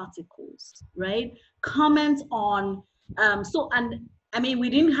 Write articles, right? Comment on, and I mean, we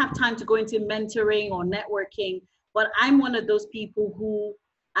didn't have time to go into mentoring or networking, but I'm one of those people who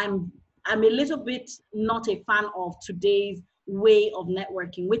I'm a little bit not a fan of today's way of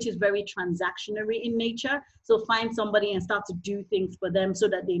networking, which is very transactionary in nature. So find somebody and start to do things for them so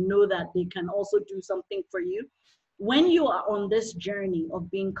that they know that they can also do something for you. When you are on this journey of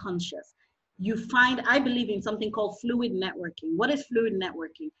being conscious, you find, I believe in something called fluid networking. What is fluid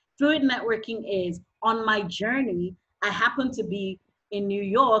networking? Fluid networking is, on my journey, I happen to be in New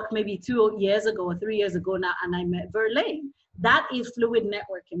York maybe 2 years ago or 3 years ago now, and I met Verlaine. That is fluid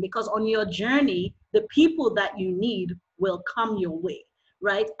networking, because on your journey, the people that you need will come your way,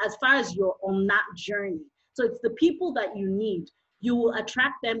 right? As far as you're on that journey. So it's the people that you need. You will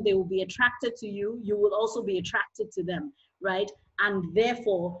attract them, they will be attracted to you, you will also be attracted to them, right? And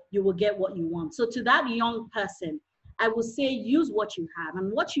therefore, you will get what you want. So to that young person, I will say use what you have.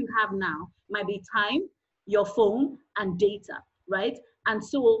 And what you have now might be time, your phone, and data, right? And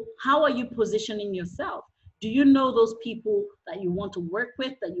so how are you positioning yourself? Do you know those people that you want to work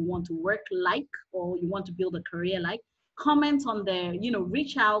with, that you want to work like, or you want to build a career like? Comment on there,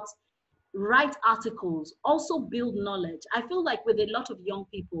 reach out, write articles, also build knowledge. I feel like with a lot of young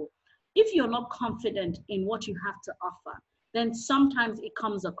people, if you're not confident in what you have to offer, then sometimes it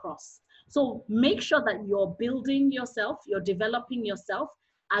comes across. So make sure that you're building yourself, you're developing yourself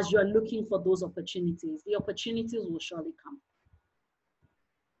as you're looking for those opportunities. The opportunities will surely come.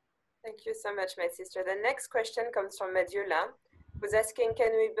 Thank you so much, my sister. The next question comes from Medula, who's asking,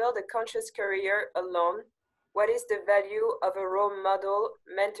 can we build a conscious career alone? What is the value of a role model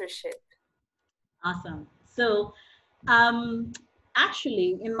mentorship? Awesome. So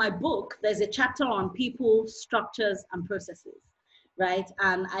actually, in my book, there's a chapter on people, structures, and processes, right?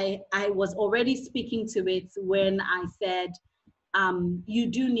 And I was already speaking to it when I said, you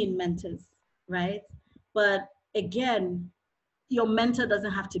do need mentors, right? But again, your mentor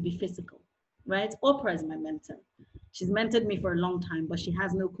doesn't have to be physical, right? Oprah is my mentor. She's mentored me for a long time, but she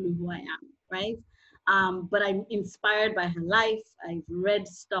has no clue who I am, right? But I'm inspired by her life. I've read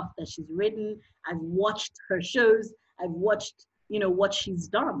stuff that she's written. I've watched her shows. I've watched, you know, what she's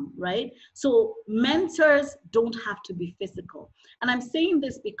done, right? So mentors don't have to be physical. And I'm saying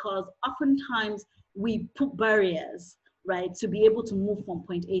this because oftentimes we put barriers, right, to be able to move from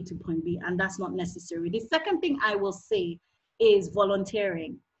point A to point B, and that's not necessary. The second thing I will say is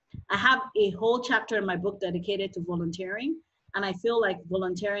volunteering. I have a whole chapter in my book dedicated to volunteering, and I feel like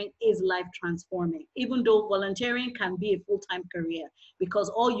volunteering is life transforming, even though volunteering can be a full-time career, because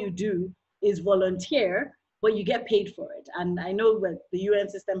all you do is volunteer, but you get paid for it. And I know that the UN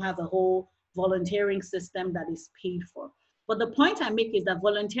system has a whole volunteering system that is paid for. But the point I make is that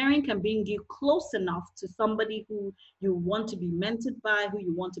volunteering can bring you close enough to somebody who you want to be mentored by, who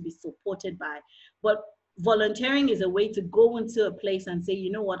you want to be supported by. But volunteering is a way to go into a place and say,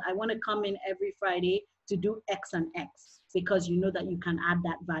 you know what, I want to come in every Friday to do X and X, because you know that you can add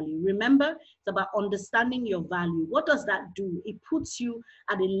that value. Remember, it's about understanding your value. What does that do? It puts you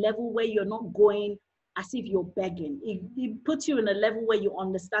at a level where you're not going as if you're begging. It puts you in a level where you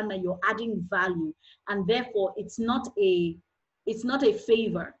understand that you're adding value, and therefore it's not a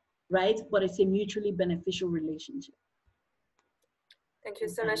favor, right? But it's a mutually beneficial relationship. Thank you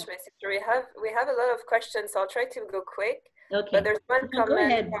so much, my sister. We have a lot of questions, so I'll try to go quick. Okay. But there's one comment. Go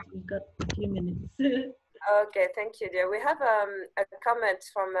ahead. We've got a few minutes. Okay, thank you, dear. We have a comment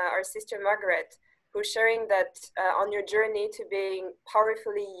from our sister Margaret, who's sharing that on your journey to being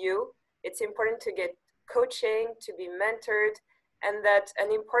powerfully you, it's important to get coaching, to be mentored, and that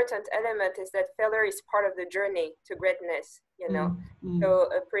an important element is that failure is part of the journey to greatness, you know. So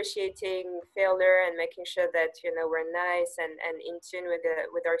appreciating failure and making sure that, you know, we're nice and in tune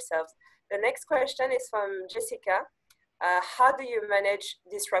with ourselves. The next question is from Jessica. How do you manage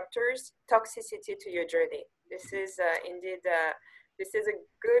disruptors, toxicity to your journey? This is indeed, this is a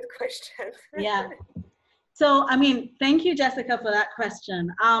good question. Yeah. So, I mean, thank you, Jessica, for that question.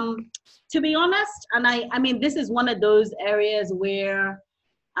 To be honest, and I mean, this is one of those areas where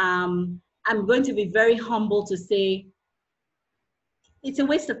I'm going to be very humble to say it's a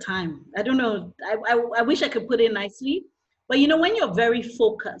waste of time. I don't know. I wish I could put it nicely, but you know, when you're very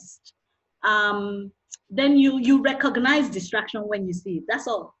focused, then you recognize distraction when you see it. That's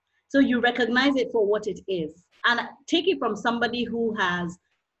all. So you recognize it for what it is, and take it from somebody who has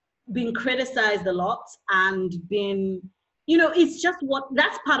been criticized a lot and been, you know, it's just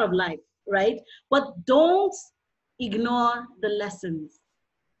that's part of life, right? But don't ignore the lessons,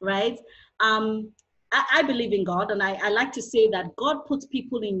 right? I believe in God, and I like to say that God puts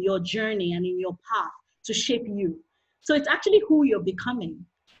people in your journey and in your path to shape you. So it's actually who you're becoming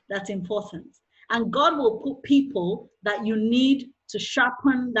that's important. And God will put people that you need to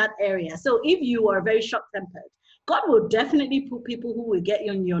sharpen that area. So if you are very short-tempered, God will definitely put people who will get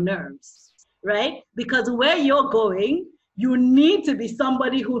you on your nerves, right? Because where you're going, you need to be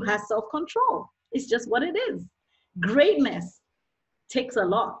somebody who has self-control. It's just what it is. Greatness takes a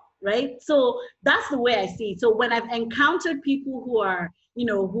lot, right? So that's the way I see it. So when I've encountered people who are, you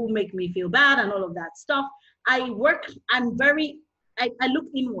know, who make me feel bad and all of that stuff, I look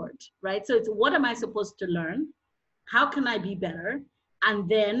inward, right? So it's, what am I supposed to learn? How can I be better? And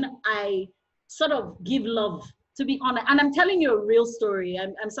then I sort of give love, to be honest. And I'm telling you a real story.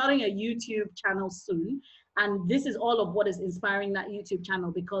 I'm starting a YouTube channel soon. And this is all of what is inspiring that YouTube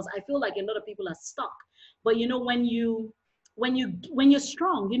channel, because I feel like a lot of people are stuck. But you know, when you're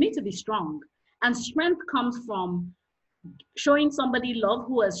strong, you need to be strong. And strength comes from showing somebody love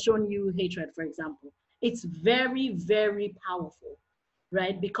who has shown you hatred, for example. It's very, very powerful,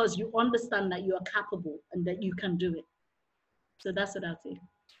 right? Because you understand that you are capable and that you can do it. So that's what I'll say.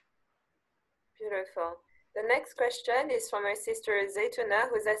 Beautiful. The next question is from my sister Zaytuna,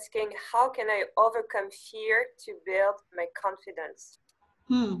 who's asking, how can I overcome fear to build my confidence?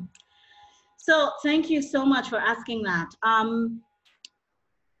 So thank you so much for asking that.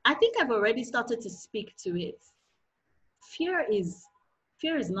 I think I've already started to speak to it. Fear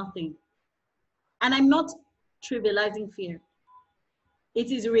is nothing. And I'm not trivializing fear. It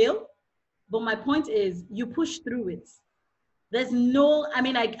is real, but my point is you push through it. There's no, I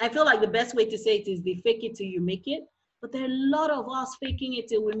mean, I feel like the best way to say it is they fake it till you make it, but there are a lot of us faking it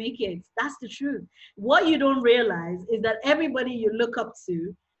till we make it. That's the truth. What you don't realize is that everybody you look up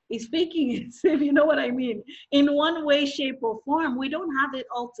to is faking it, if you know what I mean. In one way, shape, or form, we don't have it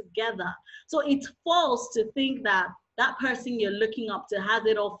all together. So it's false to think that that person you're looking up to has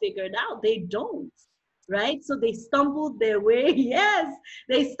it all figured out. They don't, right? So they stumbled their way, yes,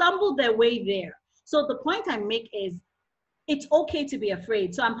 they stumbled their way there. So the point I make is, it's okay to be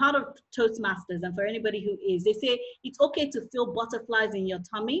afraid. So I'm part of Toastmasters, and for anybody who is, they say it's okay to feel butterflies in your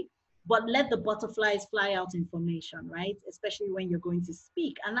tummy, but let the butterflies fly out in formation, right? Especially when you're going to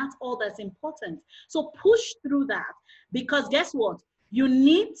speak. And that's all that's important. So push through that, because guess what? You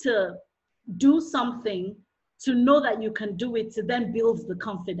need to do something to know that you can do it, to then build the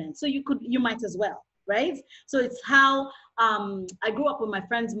confidence. So you might as well, right? So it's how I grew up with my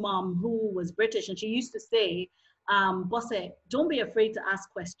friend's mom who was British, and she used to say, Bosse, don't be afraid to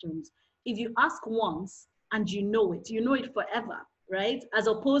ask questions. If you ask once and you know it forever, right? As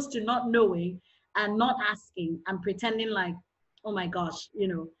opposed to not knowing and not asking and pretending like, oh my gosh,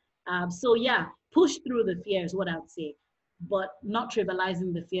 so yeah, push through the fear is what I would say, but not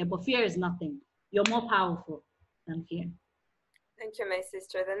trivializing the fear. But fear is nothing. You're more powerful than fear. Thank you, my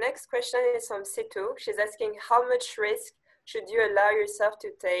sister. The next question is from Situ. She's asking, how much risk should you allow yourself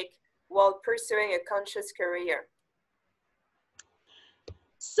to take while pursuing a conscious career?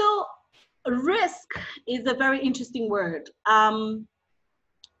 So risk is a very interesting word.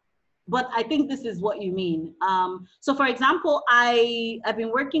 But I think this is what you mean. So for example, I've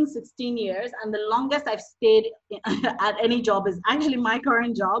been working 16 years, and the longest I've stayed at any job is actually my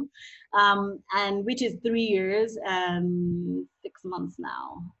current job, and which is 3 years and 6 months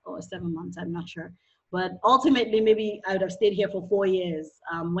now, or 7 months, I'm not sure. But ultimately, maybe I would have stayed here for 4 years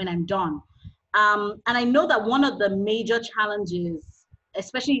when I'm done. And I know that one of the major challenges,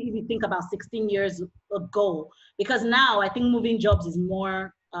 especially if you think about 16 years ago, because now I think moving jobs is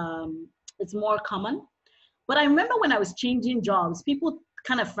more, it's more common. But I remember when I was changing jobs, people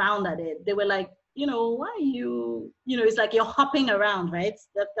kind of frowned at it. They were like, why are you, it's like you're hopping around, right?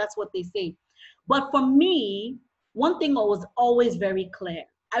 That's what they say. But for me, one thing was always very clear.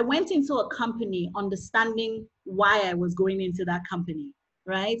 I went into a company understanding why I was going into that company,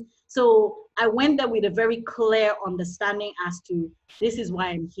 right? So I went there with a very clear understanding as to this is why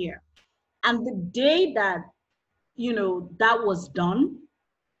I'm here. And the day that, that was done,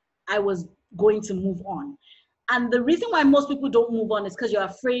 I was going to move on. And the reason why most people don't move on is because you're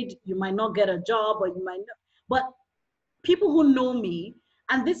afraid you might not get a job, or you might not. But people who know me,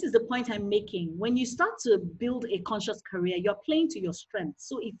 and this is the point I'm making, when you start to build a conscious career, you're playing to your strengths.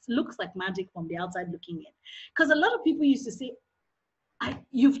 So it looks like magic from the outside looking in. Because a lot of people used to say,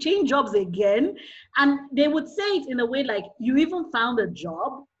 you've changed jobs again. And they would say it in a way like, you even found a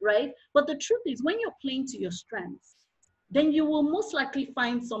job, right? But the truth is, when you're playing to your strengths, then you will most likely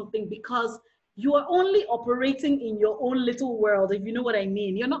find something, because you are only operating in your own little world, if you know what I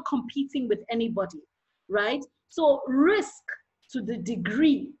mean. You're not competing with anybody, right? So risk to the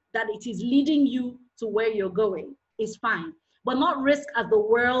degree that it is leading you to where you're going is fine, but not risk as the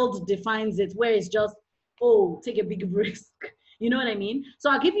world defines it, where it's just, oh, take a big risk. You know what I mean? So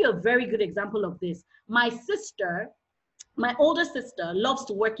I'll give you a very good example of this. My older sister loves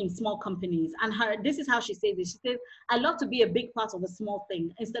to work in small companies, and this is how she says it. She says, I love to be a big part of a small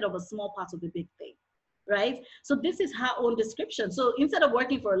thing instead of a small part of the big thing, right? So this is her own description. So instead of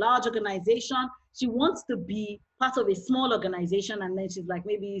working for a large organization, she wants to be part of a small organization, and then she's like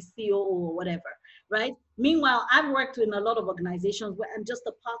maybe CEO or whatever, right? Meanwhile, I've worked in a lot of organizations where I'm just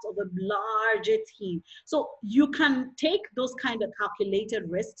a part of a larger team. So you can take those kind of calculated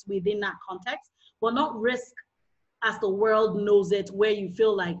risks within that context, but not risk as the world knows it, where you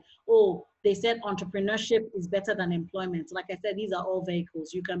feel like, oh, they said entrepreneurship is better than employment. Like I said, these are all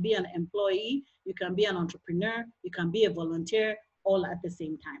vehicles. You can be an employee, you can be an entrepreneur, you can be a volunteer, all at the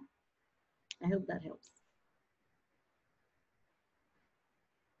same time. I hope that helps.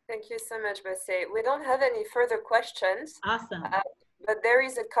 Thank you so much, Bosse. We don't have any further questions. Awesome. But there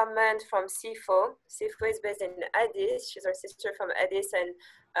is a comment from Sifo. Sifo is based in Addis. She's our sister from Addis, and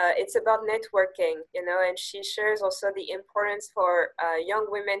it's about networking, and she shares also the importance for young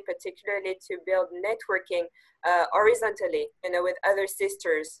women, particularly, to build networking horizontally, with other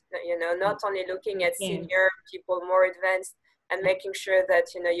sisters, not only looking at senior people, more advanced, and making sure that,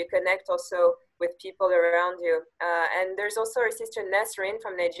 you connect also with people around you. And there's also our sister Nasrin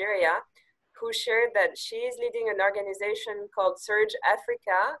from Nigeria, who shared that she is leading an organization called Surge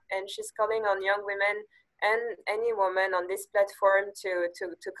Africa, and she's calling on young women and any woman on this platform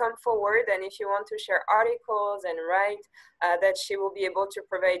to come forward. And if you want to share articles and write, that she will be able to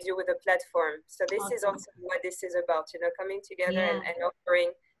provide you with a platform. So this is also what this is about, coming together and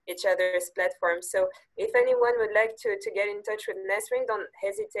offering each other's platforms. So if anyone would like to get in touch with Nasrin, don't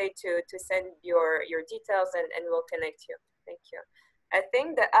hesitate to send your details, and we'll connect you. Thank you. I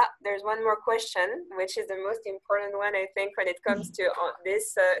think that there's one more question, which is the most important one, I think, when it comes to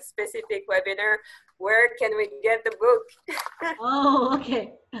this specific webinar. where can we get the book? Oh,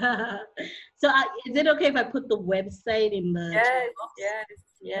 okay. So is it okay if I put the website in the chat Yes, box? yes,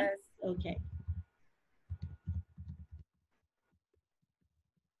 Yeah? yes. Okay.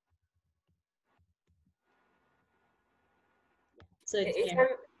 So it's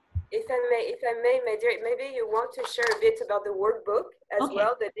there. If I may, my dear, maybe you want to share a bit about the workbook as Okay.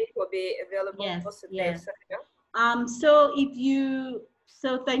 well. The link will be available Yes, also there. yes. So, yeah.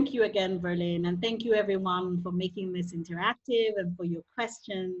 So thank you again, Verlaine, and thank you everyone for making this interactive and for your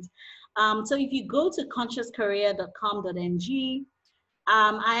questions. So if you go to consciouscareer.com.ng,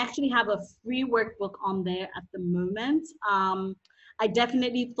 I actually have a free workbook on there at the moment. I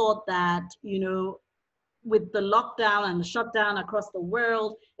definitely thought that, you know, with the lockdown and the shutdown across the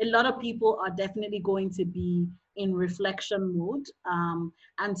world, a lot of people are definitely going to be in reflection mode.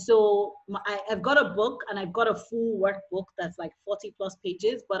 And so I've got a book and I've got a full workbook that's like 40 plus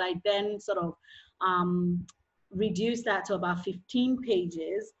pages, but I then sort of reduced that to about 15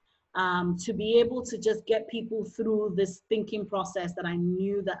 pages to be able to just get people through this thinking process that I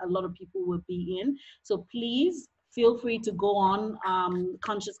knew that a lot of people would be in. So please feel free to go on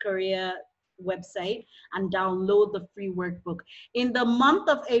Conscious Career website and download the free workbook. In the month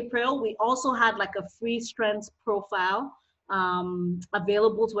of April, we also had like a free strengths profile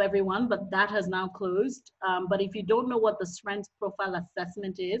available to everyone, but that has now closed. But if you don't know what the strengths profile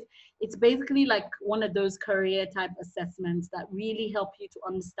assessment is, it's basically like one of those career type assessments that really help you to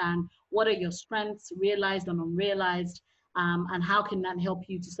understand what are your strengths, realized and unrealized, and how can that help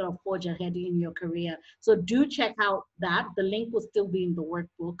you to sort of forge ahead in your career. So do check out that. The link will still be in the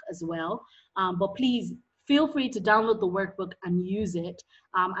workbook as well. But please feel free to download the workbook and use it.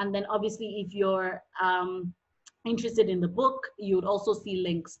 And then obviously if you're interested in the book, you would also see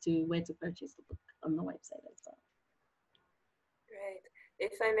links to where to purchase the book on the website as well. Great.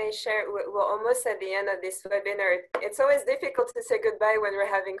 If I may share, we're almost at the end of this webinar. It's always difficult to say goodbye when we're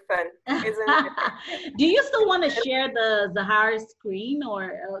having fun, isn't it? Do you still want to share the Zahara screen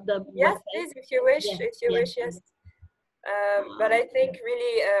or the Yes, website? please, if you wish, Yes, if you yes, wish, yes. But I think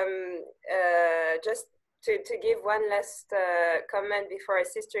really just to give one last comment before our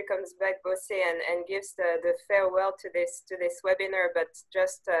sister comes back, Bose, and gives the farewell to this webinar, but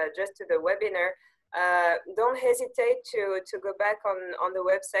just to the webinar. Don't hesitate to go back on the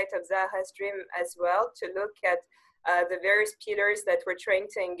website of Zahara's Dream as well to look at the various pillars that we're trying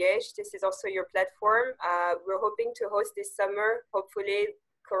to engage. This is also your platform. We're hoping to host this summer, hopefully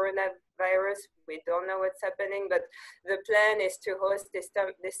coronavirus, we don't know what's happening, but the plan is to host this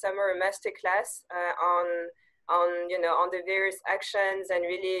summer a masterclass on the various actions and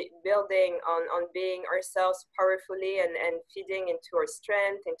really building on being ourselves powerfully and feeding into our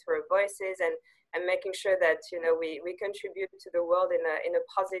strength, into our voices, and making sure that we contribute to the world in a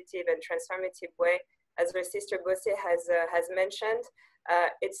positive and transformative way. As our sister Bose has mentioned,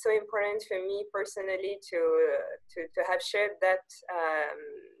 it's so important for me personally to have shared that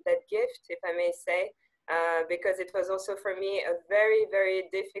gift, if I may say, because it was also for me a very, very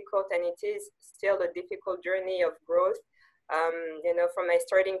difficult, and it is still a difficult journey of growth. From my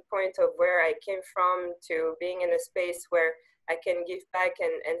starting point of where I came from to being in a space where I can give back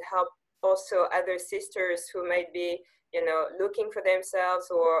and help also other sisters who might be looking for themselves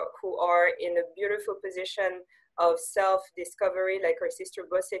or who are in a beautiful position of self-discovery, like our sister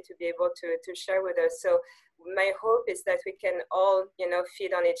Bose, to be able to share with us. So my hope is that we can all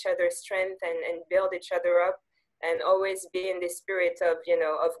feed on each other's strength and build each other up, and always be in the spirit of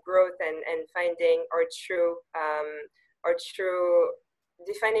of growth and finding our true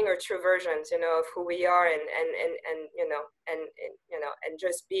defining our true versions of who we are, and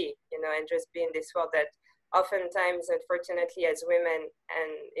just be and just be in this world that oftentimes, unfortunately, as women,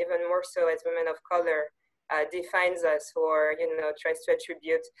 and even more so as women of color, defines us, or tries to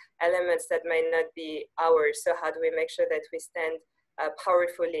attribute elements that might not be ours. So how do we make sure that we stand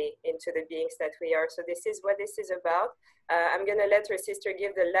powerfully into the beings that we are? So this is what this is about. I'm gonna let her sister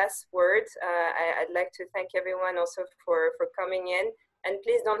give the last word. I'd like to thank everyone also for coming in. And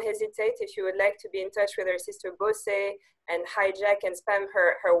please don't hesitate if you would like to be in touch with our sister Bose and hijack and spam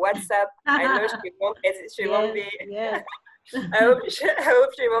her WhatsApp. I know she won't be. Yes. I hope she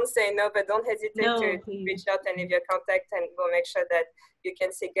won't say no, but don't hesitate to please. reach out and leave your contact, and we'll make sure that you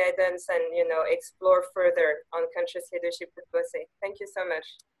can seek guidance and explore further on conscious leadership with Bose. Thank you so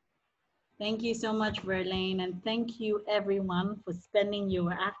much. Thank you so much, Verlaine, and thank you everyone for spending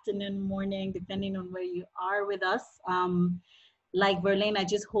your afternoon, morning, depending on where you are with us. Like Verlaine, I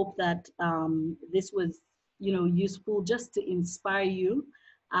just hope that this was useful just to inspire you,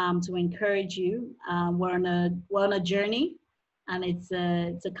 to encourage you. We're on a journey, and it's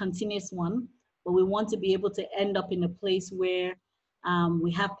a continuous one. but we want to be able to end up in a place where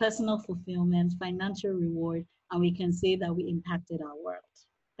we have personal fulfillment, financial reward, and we can say that we impacted our world.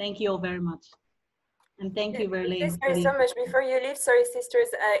 Thank you all very much. And thank you, Verlaine. Thank you so much. Before you leave, sorry, sisters,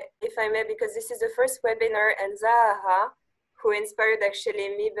 if I may, because this is the first webinar, and Zahara, who inspired actually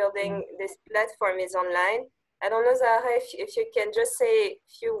me building this platform, is online. I don't know, Zahara, if you can just say a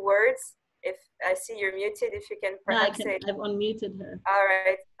few words. If I see you're muted, if you can perhaps say. I've unmuted her. All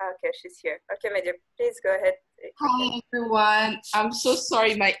right. Okay, she's here. Okay, my dear, please go ahead. Hi, everyone. I'm so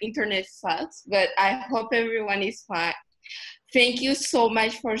sorry my internet sucks, but I hope everyone is fine. Thank you so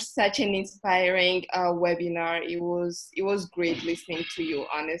much for such an inspiring webinar. It was great listening to you,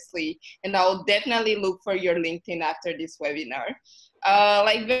 honestly. And I'll definitely look for your LinkedIn after this webinar.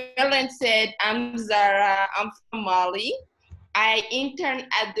 Like Verlaine said, I'm Zahara. I'm from Mali. I interned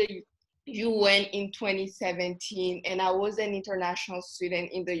at the UN in 2017, and I was an international student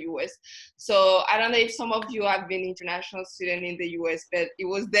in the US. So I don't know if some of you have been international student in the US, but it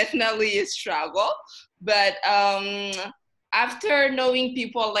was definitely a struggle. But after knowing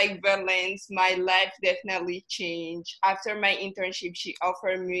people like Verlaine's, my life definitely changed. After my internship, she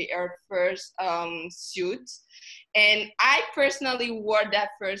offered me her first suit. And I personally wore that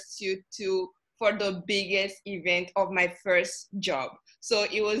first suit for the biggest event of my first job. So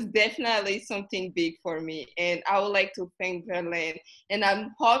it was definitely something big for me. And I would like to thank Verlaine. And I'm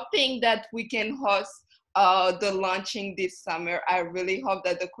hoping that we can host the launching this summer. I really hope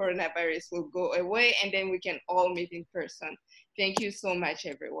that the coronavirus will go away and then we can all meet in person. Thank you so much,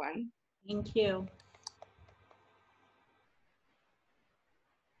 everyone. Thank you.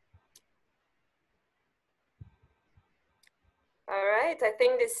 All right, I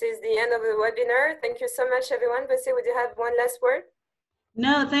think this is the end of the webinar. Thank you so much, everyone. Bessy, would you have one last word?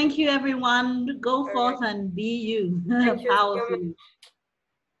 No, thank you, everyone. Go forth and be you. Thank you so much.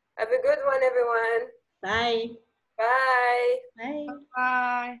 Have a good one, everyone. Bye. Bye. Bye.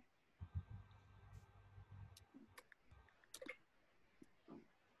 Bye.